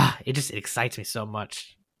 It excites me so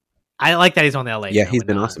much. I like that he's on the LA. Yeah, he's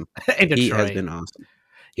been awesome. He has been awesome.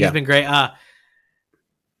 He's been great.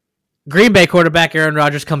 Green Bay quarterback Aaron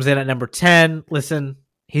Rodgers comes in at number 10. Listen,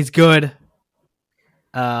 he's good.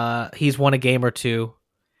 He's won a game or two.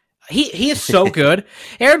 He is so good.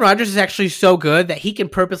 Aaron Rodgers is actually so good that he can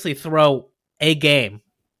purposely throw a game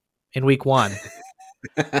in week 1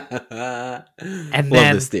 and Love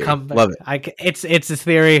then this theory. come back. Love it. It's a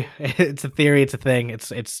theory. It's a theory. It's a thing.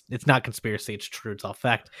 It's not conspiracy. It's true. It's all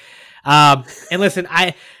fact. And listen,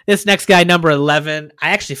 this next guy, number 11, I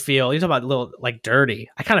actually feel, you talk about a little like dirty.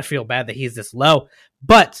 I kind of feel bad that he's this low,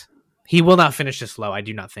 but he will not finish this low. I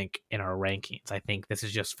do not think in our rankings. I think this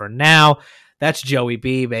is just for now. That's Joey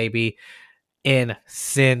B, baby, in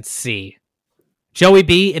Cincy. Joey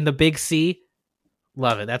B in the big C.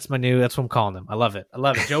 Love it. That's what I'm calling him. I love it.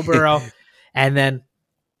 Joe Burrow. And then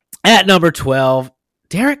at number 12,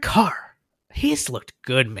 Derek Carr. He's looked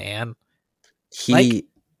good, man.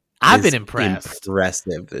 I've been impressed.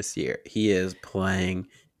 Impressive this year. He is playing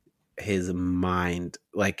his mind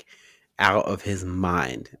out of his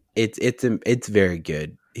mind. It's very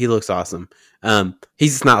good. He looks awesome.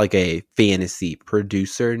 He's not like a fantasy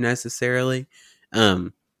producer necessarily,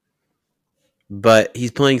 but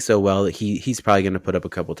he's playing so well that he's probably going to put up a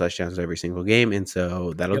couple touchdowns every single game, and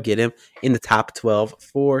so that'll get him in the top 12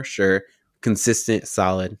 for sure. Consistent,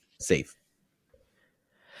 solid, safe.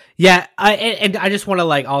 Yeah, I just want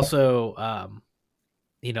to also,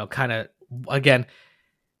 kind of again,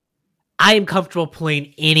 I am comfortable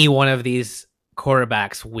playing any one of these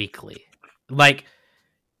quarterbacks weekly. Like,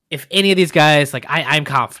 if any of these guys, I'm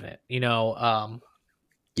confident.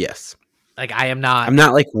 Yes. I'm not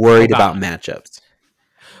worried about matchups.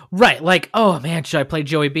 Right. Oh man, should I play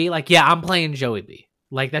Joey B? Yeah, I'm playing Joey B.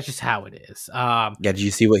 That's just how it is. Did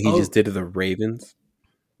you see what he just did to the Ravens?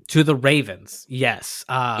 To the Ravens, yes.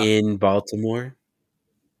 In Baltimore.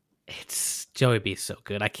 It's Joey B so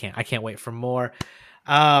good. I can't wait for more.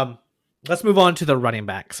 Let's move on to the running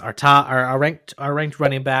backs. Our ranked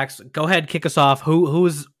running backs. Go ahead, kick us off.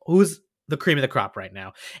 Who's the cream of the crop right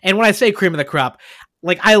now? And when I say cream of the crop,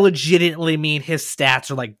 I legitimately mean his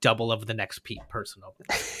stats are double of the next person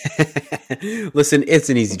over. Listen, it's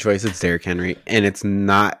an easy choice. It's Derrick Henry, and it's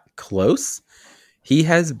not close. He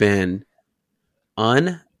has been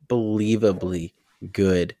unbelievably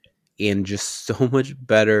good and just so much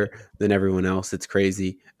better than everyone else. It's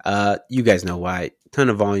crazy. You guys know why. Ton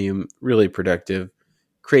of volume, really productive,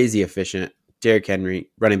 crazy efficient. Derrick Henry,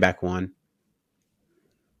 running back 1.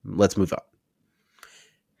 Let's move on.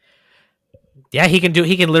 Yeah, he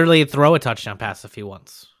can literally throw a touchdown pass if he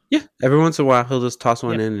wants. Yeah, every once in a while he'll just toss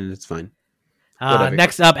one in and it's fine.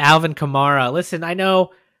 Next up, Alvin Kamara. Listen, I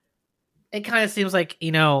know it kind of seems like,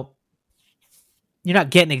 you're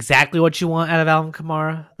not getting exactly what you want out of Alvin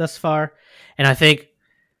Kamara thus far. And I think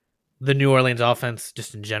the New Orleans offense,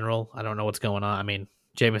 just in general, I don't know what's going on. I mean,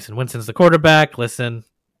 Jameson Winston's the quarterback. Listen,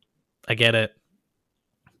 I get it.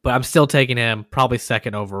 But I'm still taking him probably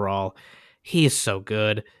second overall. He is so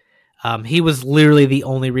good. He was literally the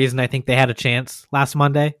only reason I think they had a chance last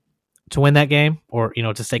Monday to win that game or,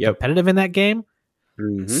 to stay competitive in that game.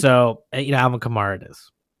 Mm-hmm. So, Alvin Kamara it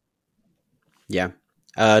is. Yeah.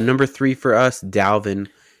 Number 3 for us, Dalvin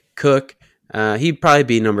Cook. He'd probably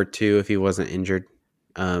be number 2 if he wasn't injured.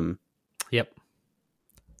 Yep.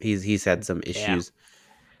 He's had some issues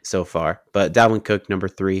so far, but Dalvin Cook, number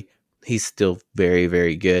 3, he's still very,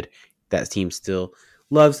 very good. That team still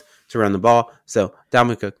loves to run the ball. So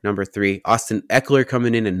Dalvin Cook, number 3. Austin Eckler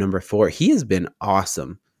coming in at number 4. He has been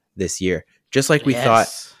awesome this year. Just like we thought,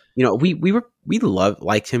 we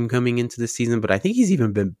liked him coming into the season, but I think he's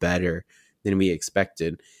even been better than we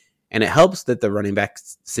expected. And it helps that the running back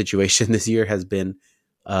situation this year has been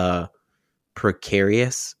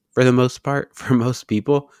precarious for the most part for most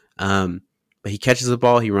people. But he catches the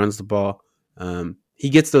ball, he runs the ball. He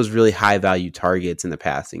gets those really high value targets in the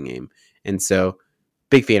passing game. And so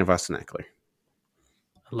big fan of Austin Eckler.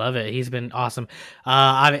 I love it. He's been awesome.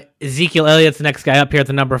 Ezekiel Elliott's the next guy up here at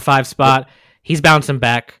the number 5 spot. He's bouncing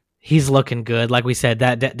back. He's looking good. Like we said,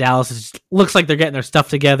 that Dallas looks like they're getting their stuff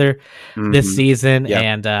together this season.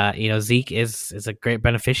 Yep. And, Zeke is a great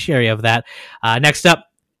beneficiary of that. Next up,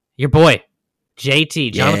 your boy,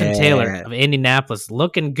 JT, Jonathan Taylor of Indianapolis,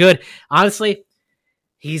 looking good. Honestly,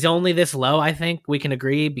 he's only this low, I think we can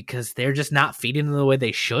agree, because they're just not feeding him the way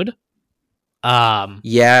they should.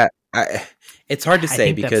 It's hard to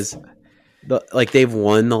say because they've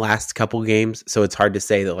won the last couple games, so it's hard to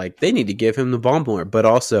say that they need to give him the ball more, but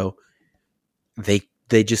also they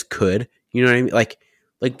just could, you know what I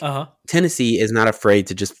mean? Tennessee is not afraid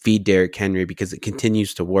to just feed Derrick Henry because it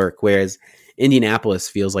continues to work, whereas Indianapolis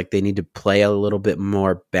feels like they need to play a little bit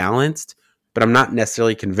more balanced, but I'm not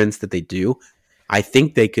necessarily convinced that they do. I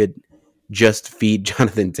think they could just feed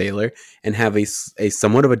Jonathan Taylor and have a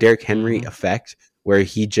somewhat of a Derrick Henry effect where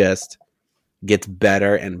he just gets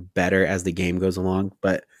better and better as the game goes along.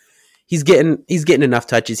 But he's getting enough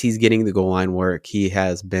touches. He's getting the goal line work. He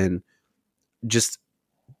has been just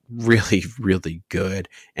really, really good,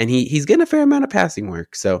 and he's getting a fair amount of passing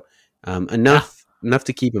work. So enough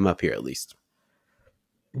to keep him up here at least.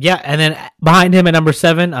 Yeah, and then behind him at number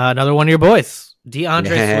 7, another one of your boys, DeAndre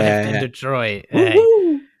Swift in Detroit.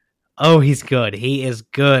 Hey. Oh, he's good. He is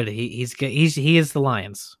good. He is the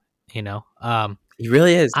Lions. You know, he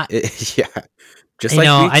really is. Yeah, just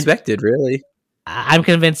like we expected. Really, I'm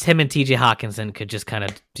convinced him and TJ Hawkinson could just kind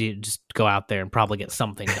of just go out there and probably get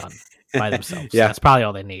something done by themselves. Yeah, that's probably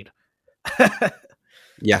all they need.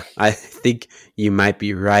 Yeah, I think you might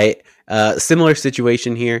be right. Similar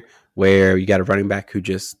situation here where you got a running back who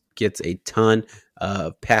just gets a ton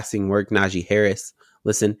of passing work. Najee Harris.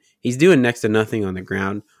 Listen, he's doing next to nothing on the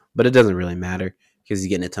ground, but it doesn't really matter because he's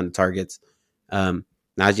getting a ton of targets.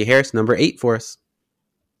 Najee Harris, number 8 for us.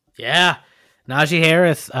 Yeah, Najee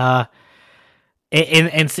Harris. And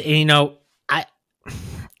you know,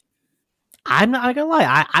 I'm not gonna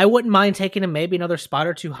lie. I wouldn't mind taking him maybe another spot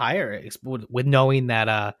or two higher with knowing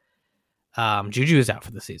that Juju is out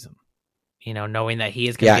for the season. You know, knowing that he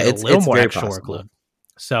is going to get a little more extra workload.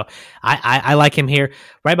 So I like him here.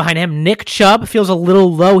 Right behind him, Nick Chubb feels a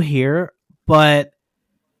little low here, but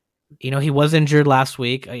you know, he was injured last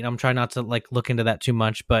week. You know, I'm trying not to look into that too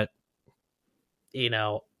much, but you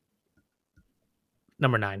know,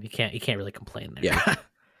 number 9, you can't really complain there. Yeah,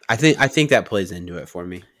 I think that plays into it for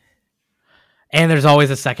me. And there's always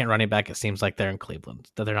a second running back, it seems like, they're in Cleveland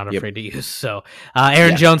that they're not afraid to use. So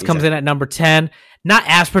Aaron Jones comes in at number 10. Not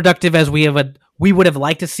as productive as we would have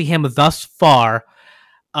liked to see him thus far.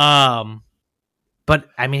 But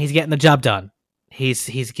I mean, he's getting the job done.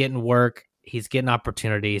 He's getting work. He's getting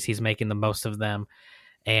opportunities. He's making the most of them.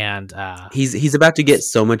 And he's about to get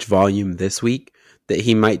so much volume this week that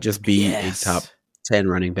he might just be a top 10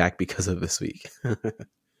 running back because of this week.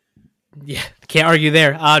 Yeah, can't argue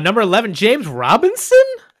there. Number 11, James Robinson?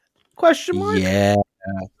 Question mark? Yeah.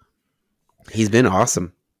 He's been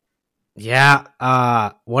awesome. Yeah,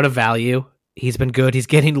 what a value. He's been good. He's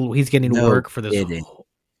getting work for this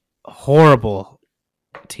horrible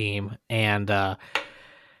team. And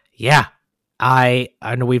yeah, I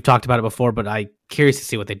know we've talked about it before, but I'm curious to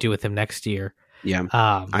see what they do with him next year. Yeah,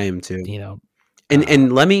 I am too. You know,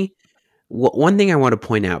 and let me... One thing I want to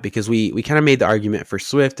point out, because we kind of made the argument for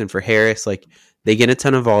Swift and for Harris, like they get a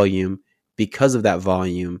ton of volume. Because of that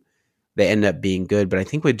volume, they end up being good. But I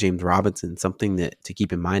think with James Robinson, something that to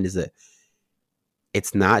keep in mind is that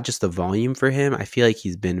it's not just the volume for him. I feel like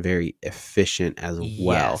he's been very efficient as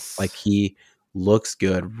well. Yes. Like he looks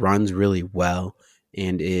good, runs really well,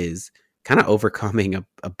 and is kind of overcoming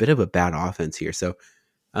a bit of a bad offense here. So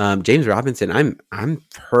James Robinson, I'm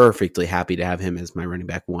perfectly happy to have him as my running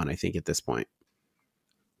back 1, I think, at this point.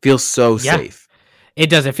 Feels so safe. It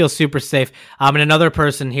does. It feels super safe. And another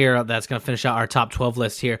person here that's going to finish out our top 12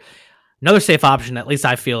 list here, another safe option, at least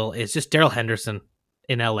I feel, is just Darrell Henderson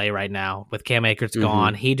in LA right now with Cam Akers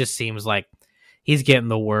gone. He just seems like he's getting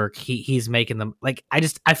the work. He's making them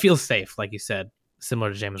I feel safe, like you said,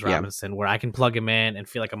 similar to James Robinson, where I can plug him in and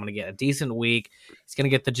feel like I'm going to get a decent week. He's going to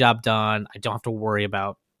get the job done. I don't have to worry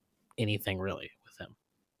about anything really with him.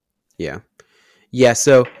 Yeah.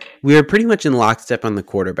 So we're pretty much in lockstep on the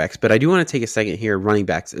quarterbacks, but I do want to take a second here. Running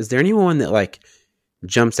backs. Is there anyone that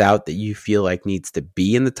jumps out that you feel like needs to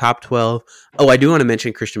be in the top 12? Oh, I do want to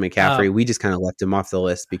mention Christian McCaffrey. We just kind of left him off the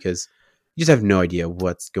list because you just have no idea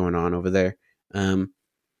what's going on over there. And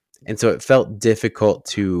so it felt difficult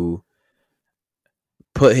to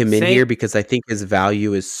put him in here because I think his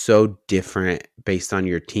value is so different based on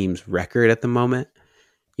your team's record at the moment.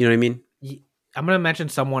 You know what I mean? I'm going to mention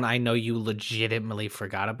someone I know you legitimately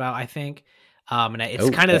forgot about, I think. And it's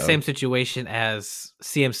kind of the same situation as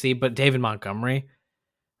CMC, but David Montgomery.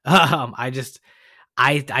 I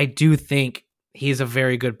do think he's a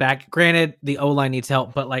very good back. Granted, the O-line needs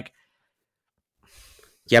help, but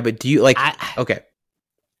yeah, but do you okay.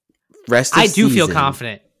 Rest of I do season, feel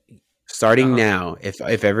confident. Starting now, if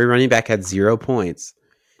every running back had 0 points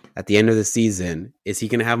at the end of the season, is he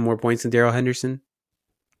going to have more points than Darrell Henderson?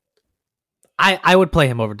 I would play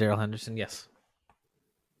him over Darrell Henderson, yes.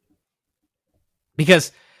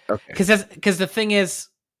 Because the thing is,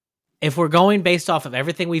 if we're going based off of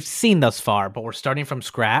everything we've seen thus far, but we're starting from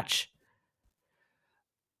scratch,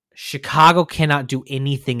 Chicago cannot do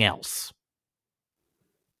anything else.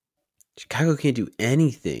 Chicago can't do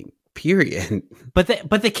anything, period. But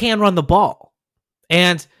they can run the ball.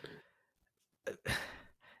 And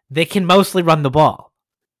they can mostly run the ball.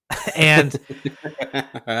 And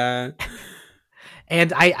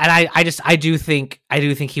and I do think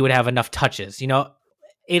he would have enough touches. You know,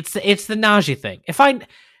 it's the Najee thing.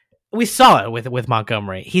 We saw it with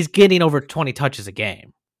Montgomery. He's getting over 20 touches a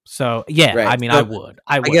game. So yeah, Right. I mean, I So would.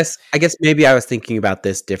 I guess maybe I was thinking about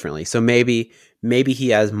this differently. So maybe he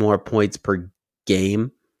has more points per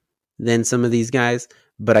game than some of these guys,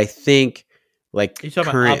 but I think like You talking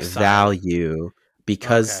about current upside? value, Okay.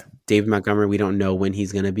 because David Montgomery, we don't know when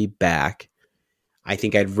he's going to be back. I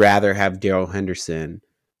think I'd rather have Darrell Henderson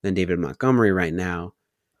than David Montgomery right now,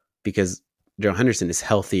 because Darrell Henderson is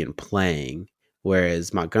healthy and playing,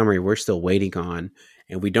 whereas Montgomery we're still waiting on,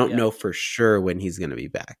 and we don't Yeah. know for sure when he's going to be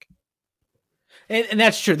back. And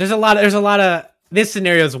that's true. There's a lot of this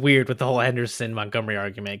scenario is weird with the whole Henderson Montgomery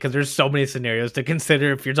argument because there's so many scenarios to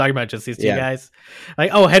consider if you're talking about just these two Yeah. guys.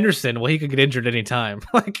 Like, oh, Henderson, well, he could get injured anytime.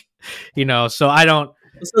 Like, so I don't.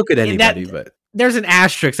 So could That anybody, but there's an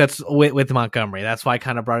asterisk that's with Montgomery. That's why I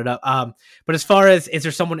kind of brought it up. But as far as is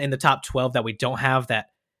there someone in the top 12 that we don't have that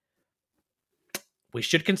we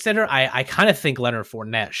should consider? I kind of think Leonard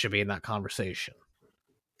Fournette should be in that conversation.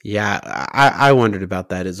 yeah, I wondered about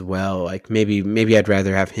that as well. Like maybe I'd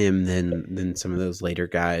rather have him than some of those later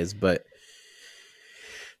guys, but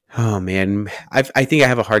oh man, I think I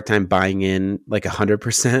have a hard time buying in like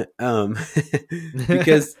 100%.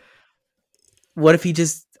 Because what if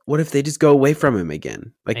they just go away from him again?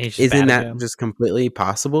 And Like, he's just isn't bad that again. just completely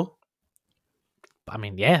possible? I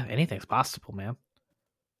mean, yeah, anything's possible, man.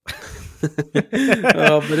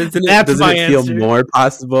 Oh, but doesn't That's my it feel answer. more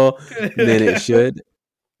possible than it should?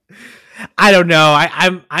 I don't know.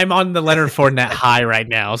 I'm on the Leonard Fournette high right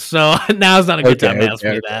now, so now's not a good time to ask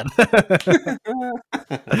me that.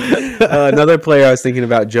 Another player I was thinking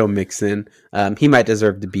about, Joe Mixon. He might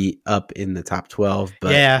deserve to be up in the top 12,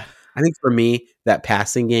 but yeah, I think for me, that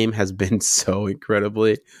passing game has been so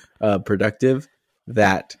incredibly productive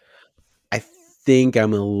that I think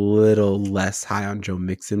I'm a little less high on Joe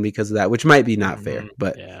Mixon because of that, which might be not fair,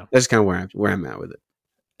 but yeah, that's kind of where I'm at with it.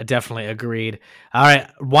 definitely agreed. All right,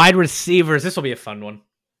 wide receivers. This will be a fun one.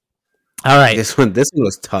 All right, This one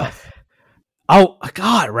was tough. Oh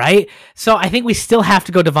God, right? So I think we still have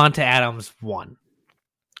to go Devonta Adams 1.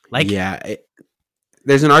 Like, yeah,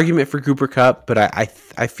 there's an argument for Cooper Kupp, but I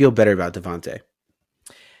feel better about Devontae.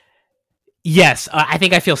 yes, I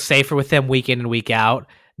think I feel safer with them week in and week out.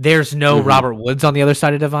 There's no Robert Woods on the other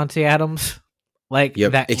side of Devonta Adams. Like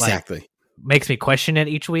that, exactly. Like, makes me question it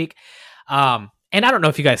each week. And I don't know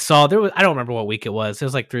if you guys saw I don't remember what week it was. It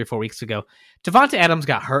was like 3 or 4 weeks ago. Devonta Adams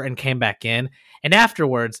got hurt and came back in, and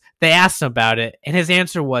afterwards they asked him about it, and his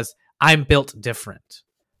answer was, "I'm built different."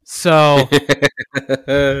 So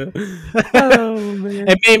it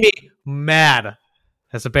made me mad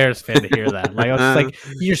as a Bears fan to hear that. Like I was like,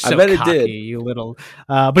 "You're so cocky, you little."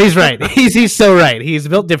 But he's right. He's so right. He's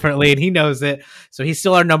built differently, and he knows it. So he's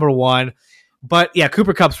still our number 1. But yeah,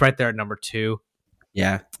 Cooper Kupp's right there at number 2.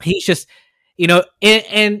 Yeah, he's just.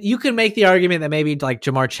 And you can make the argument that maybe like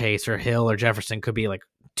Jamar Chase or Hill or Jefferson could be like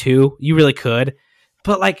 2. You really could.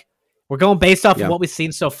 But like, we're going based off of what we've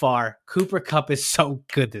seen so far. Cooper Kupp is so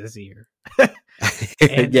good this year.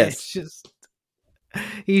 And yes.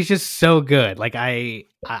 He's just so good. Like I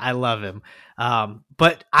love him.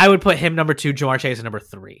 But I would put him number 2, Jamar Chase at number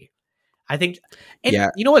 3. I think,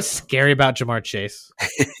 and you know what's scary about Jamar Chase?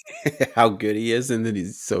 How good he is, and that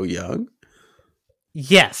he's so young.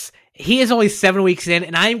 Yes. He is only 7 weeks in,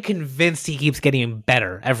 and I'm convinced he keeps getting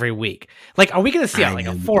better every week. Like, are we going to see like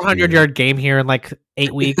a 400-yard game here in like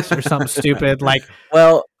 8 weeks or something stupid? Like,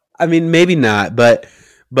 well, I mean, maybe not, but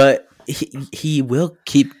he will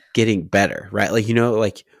keep getting better, right? Like,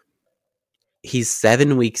 like he's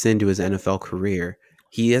 7 weeks into his NFL career.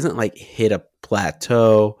 He hasn't like hit a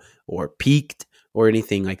plateau or peaked or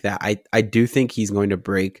anything like that. I do think he's going to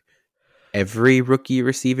break every rookie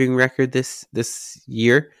receiving record this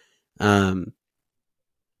year. And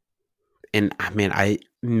I mean,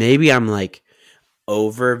 I'm like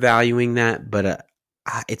overvaluing that, but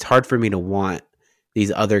it's hard for me to want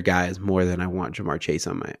these other guys more than I want Jamar Chase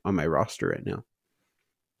on my roster right now.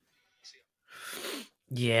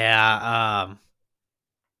 Yeah.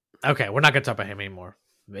 Okay, we're not gonna talk about him anymore.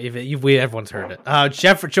 Everyone's heard it.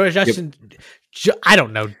 Justin. I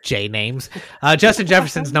don't know J names. Justin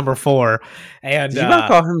Jefferson's number 4, and did you not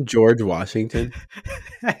call him George Washington?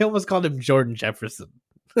 I almost called him Jordan Jefferson.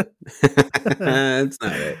 That's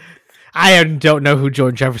not it. I don't know who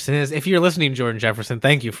Jordan Jefferson is. If you're listening, Jordan Jefferson,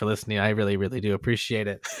 thank you for listening. I really, really do appreciate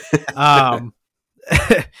it.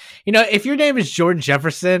 If your name is Jordan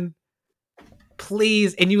Jefferson,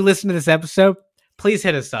 please, and you listen to this episode, please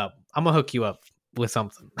hit us up. I'm gonna hook you up with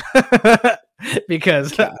something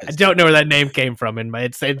because I don't know where that name came from, and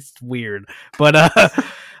it's weird. But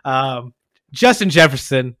Justin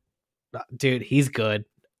Jefferson, dude, he's good.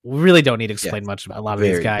 We really don't need to explain much about a lot of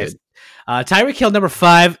these guys. Tyreek Hill, number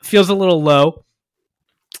 5, feels a little low.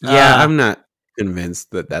 Yeah, I'm not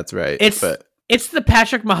convinced that that's right, but it's the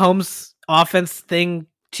Patrick Mahomes offense thing.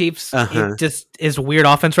 Chiefs, uh-huh. it just is weird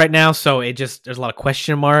offense right now, so it just there's a lot of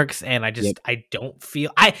question marks, and Yep. I don't feel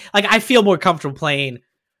I feel more comfortable playing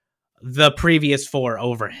the previous 4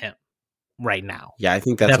 over him right now. Yeah, I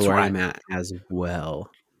think that's where I'm at as well.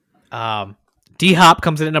 D Hop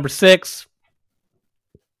comes in at number 6.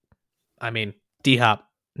 I mean, D Hop,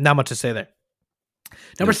 not much to say there.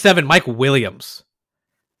 Number 7, Mike Williams.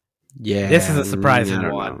 Yeah, this is a surprising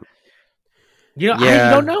one. Know. You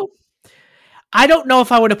don't know. I don't know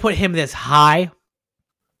if I would have put him this high.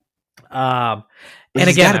 And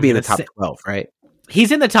he's got to be in the top 12, right?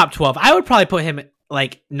 He's in the top 12. I would probably put him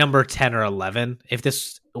like number 10 or 11 if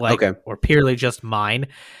this or purely just mine.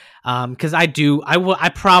 Because I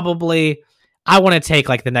want to take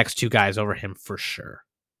like the next 2 guys over him for sure.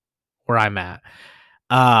 Where I'm at.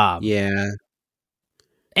 Yeah.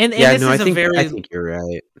 And this is I think you're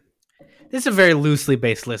right. This is a very loosely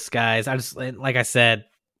based list, guys. Like I said,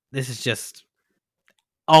 this is just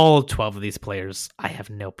all 12 of these players. I have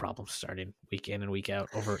no problem starting week in and week out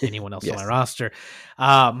over anyone else on my roster.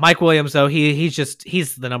 Mike Williams, though,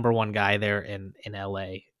 he's the number 1 guy there in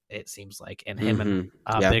LA. It seems like, and him and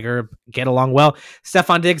Bigger get along well.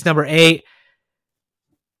 Stephon Diggs, number 8.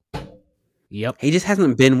 Yep, he just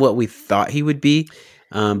hasn't been what we thought he would be,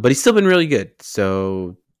 but he's still been really good.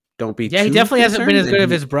 So don't be. Yeah, he definitely hasn't been as good as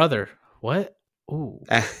his brother. What? Ooh.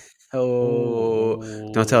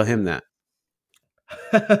 Don't tell him that.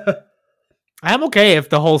 I'm okay if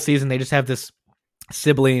the whole season they just have this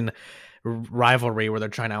sibling rivalry where they're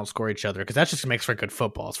trying to outscore each other, because that just makes for good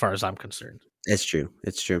football as far as I'm concerned. It's true.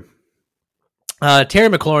 Terry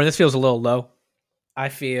McLaurin, this feels a little low. I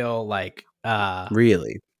feel like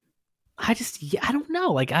really. I don't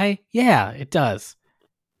know. It does.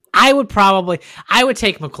 I would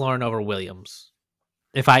take McLaurin over Williams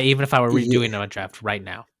if I were redoing a draft right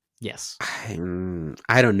now. Yes.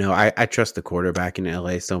 I don't know. I trust the quarterback in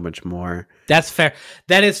LA so much more. That's fair.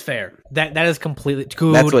 That is fair. That is completely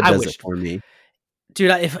good. That's what does it for me.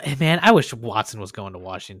 Dude, I wish Watson was going to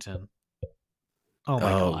Washington. Oh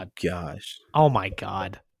my god. Gosh. Oh my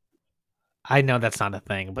god. I know that's not a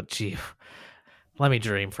thing, but gee, let me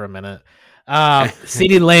dream for a minute.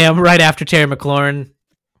 CeeDee Lamb right after Terry McLaurin.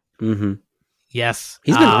 Mm-hmm. Yes.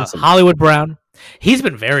 He's been awesome. Hollywood Brown. He's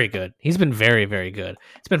been very good. He's been very, very good.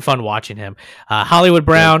 It's been fun watching him. Hollywood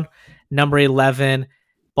Brown, number 11.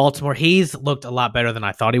 Baltimore. He's looked a lot better than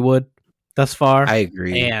I thought he would thus far. I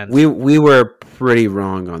agree. And we were pretty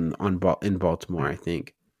wrong in Baltimore, I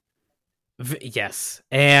think. Yes.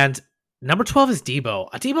 And number 12 is Debo.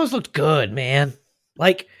 Debo's looked good, man.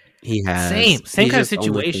 Like, he has. Same kind of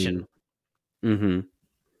situation. Mm-hmm.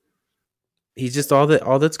 He's just all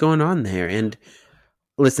that's going on there. And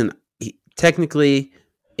listen, technically,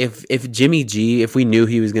 if Jimmy G, if we knew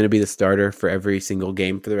he was going to be the starter for every single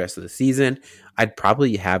game for the rest of the season, I'd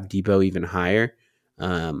probably have Debo even higher.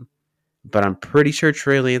 But I'm pretty sure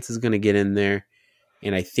Trey Lance is going to get in there,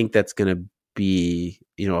 and I think that's going to be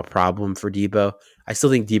a problem for Debo. I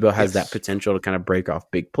still think Debo has that potential to kind of break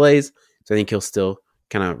off big plays, so I think he'll still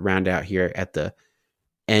kind of round out here at the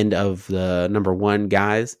end of the number 1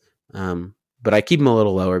 guys. But I keep him a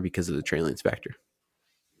little lower because of the Trey Lance factor.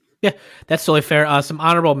 Yeah, that's totally fair. Some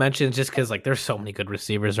honorable mentions just because there's so many good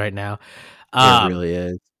receivers right now. It really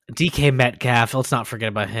is. DK Metcalf, let's not forget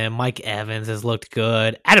about him. Mike Evans has looked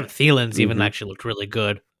good. Adam Thielen's even actually looked really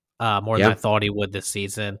good, more than I thought he would this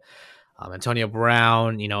season. Antonio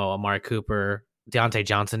Brown, Amari Cooper, Deontay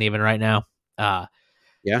Johnson, even right now.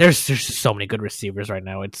 There's just so many good receivers right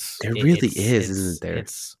now. Isn't there?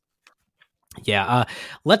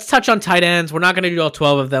 Let's touch on tight ends. We're not going to do all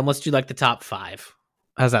 12 of them. Let's do the top 5.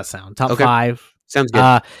 How's that sound? Top 5. Sounds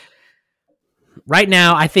good. Right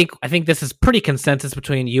now, I think this is pretty consensus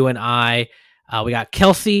between you and I. We got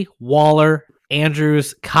Kelsey, Waller,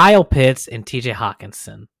 Andrews, Kyle Pitts, and TJ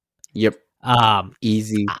Hawkinson. Yep.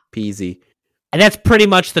 Easy peasy. And that's pretty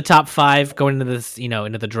much the top 5 going into this,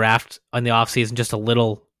 into the draft in the offseason. Just a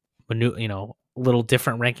little, little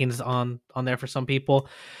different rankings on there for some people.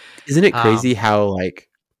 Isn't it crazy how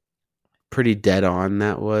pretty dead on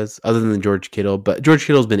that was, other than George Kittle? But George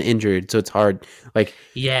Kittle's been injured, so it's hard.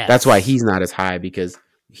 That's why he's not as high, because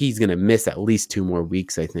he's gonna miss at least 2 more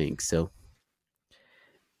weeks, I think. So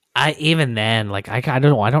I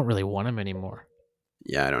don't really want him anymore.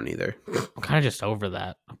 Yeah, I don't either. I'm kind of just over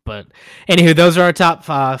that. But anywho, those are our top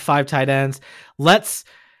 5 tight ends. Those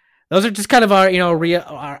are just kind of our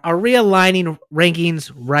our realigning rankings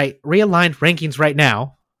realigned rankings right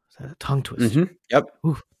now. Is that a tongue twister? Mm-hmm. Yep.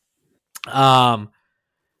 Ooh.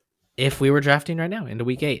 if we were drafting right now into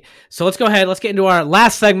week 8. So let's go ahead. Let's get into our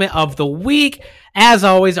last segment of the week. As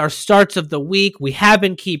always, our starts of the week. We have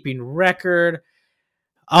been keeping record.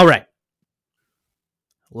 All right.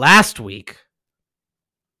 Last week.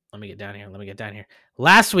 Let me get down here.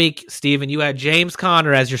 Last week, Steven, you had James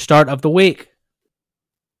Conner as your start of the week.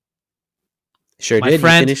 Sure did. He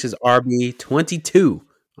finishes RB 22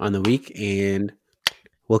 on the week, and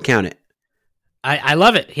we'll count it. I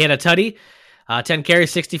love it. He had a tutty, 10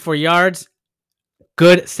 carries, 64 yards.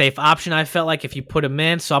 Good, safe option, I felt like, if you put him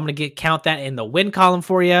in. So I'm going to count that in the win column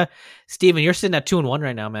for you. Steven, you're sitting at 2-1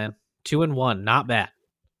 right now, man. 2-1. Not bad.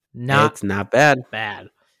 It's not bad.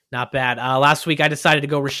 Not bad. Last week, I decided to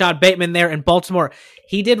go Rashad Bateman there in Baltimore.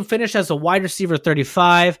 He did finish as a wide receiver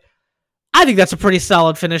 35. I think that's a pretty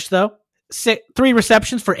solid finish, though. 3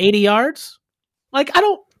 receptions for 80 yards.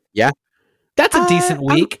 Yeah. That's a decent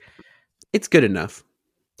week. It's good enough.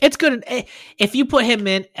 It's good. If you put him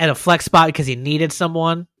in at a flex spot because he needed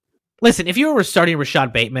someone, listen, if you were starting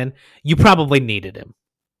Rashad Bateman, you probably needed him.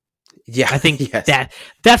 Yeah. I think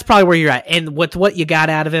that's probably where you're at. And with what you got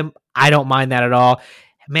out of him, I don't mind that at all.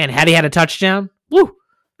 Man, had he had a touchdown, woo.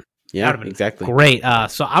 Yeah, exactly. Great.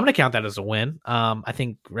 So I'm going to count that as a win. I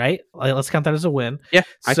think, right? Let's count that as a win. Yeah.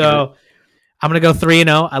 So I'm going to go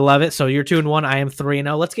 3-0. I love it. So you're 2-1. I am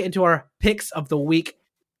 3-0. Let's get into our picks of the week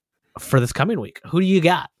for this coming week. Who do you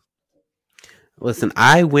got? Listen,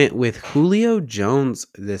 I went with Julio Jones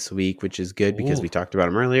this week, which is good because we talked about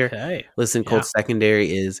him earlier. Okay. Listen, Colts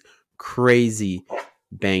secondary is crazy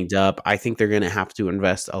banged up. I think they're going to have to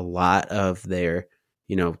invest a lot of their,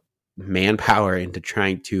 manpower into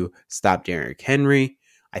trying to stop Derrick Henry.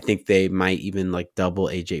 I think they might even double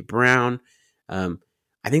AJ Brown. I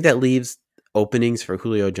think that leaves openings for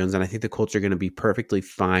Julio Jones, and I think the Colts are going to be perfectly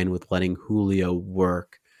fine with letting Julio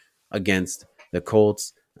work against the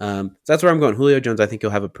Colts. So that's where I'm going. Julio Jones, I think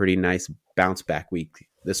he'll have a pretty nice bounce back week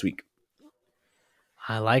this week.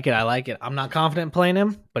 I like it. I'm not confident playing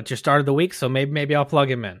him, but your start of the week, so maybe I'll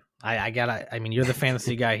plug him in. You're the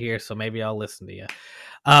fantasy guy here, so maybe I'll listen to you.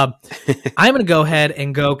 I'm going to go ahead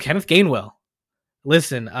and go Kenneth Gainwell.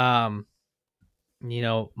 Listen, Miles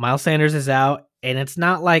Sanders is out, and it's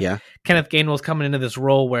not like Kenneth Gainwell's coming into this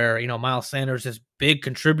role where, Miles Sanders is big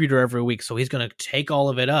contributor every week, so he's going to take all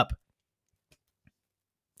of it up.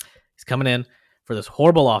 He's coming in for this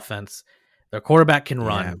horrible offense. Their quarterback can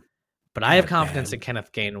run, but I have confidence in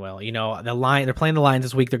Kenneth Gainwell. The line, they're playing the Lions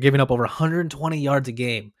this week. They're giving up over 120 yards a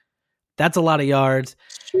game. That's a lot of yards.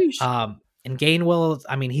 And Gainwell,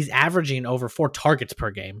 he's averaging over 4 targets per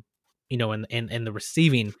game, in the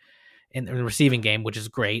receiving game, which is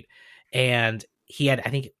great. And he had, I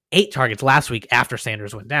think, 8 targets last week after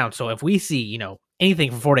Sanders went down. So if we see, anything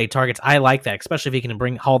from 4 to 8 targets, I like that, especially if he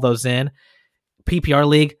can haul those in. PPR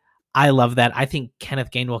league, I love that. I think Kenneth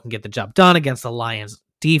Gainwell can get the job done against the Lions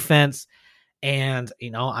defense. And,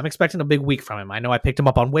 I'm expecting a big week from him. I know I picked him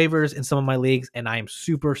up on waivers in some of my leagues, and I am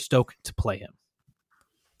super stoked to play him.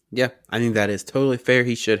 Yeah, I think that is totally fair.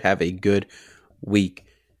 He should have a good week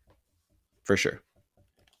for sure.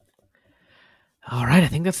 All right, I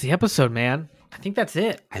think that's the episode, man. I think that's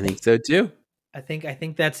it. I think so too. I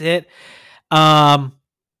think that's it. Happy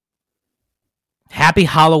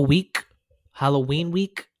Halloween week.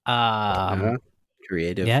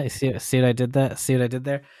 Creative. Yeah, see what I did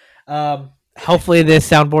there. Hopefully this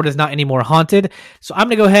soundboard is not any more haunted. So I'm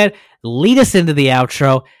gonna go ahead, lead us into the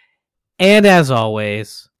outro, and as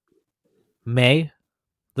always, may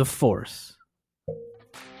the Force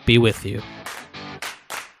be with you.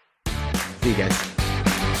 See you guys.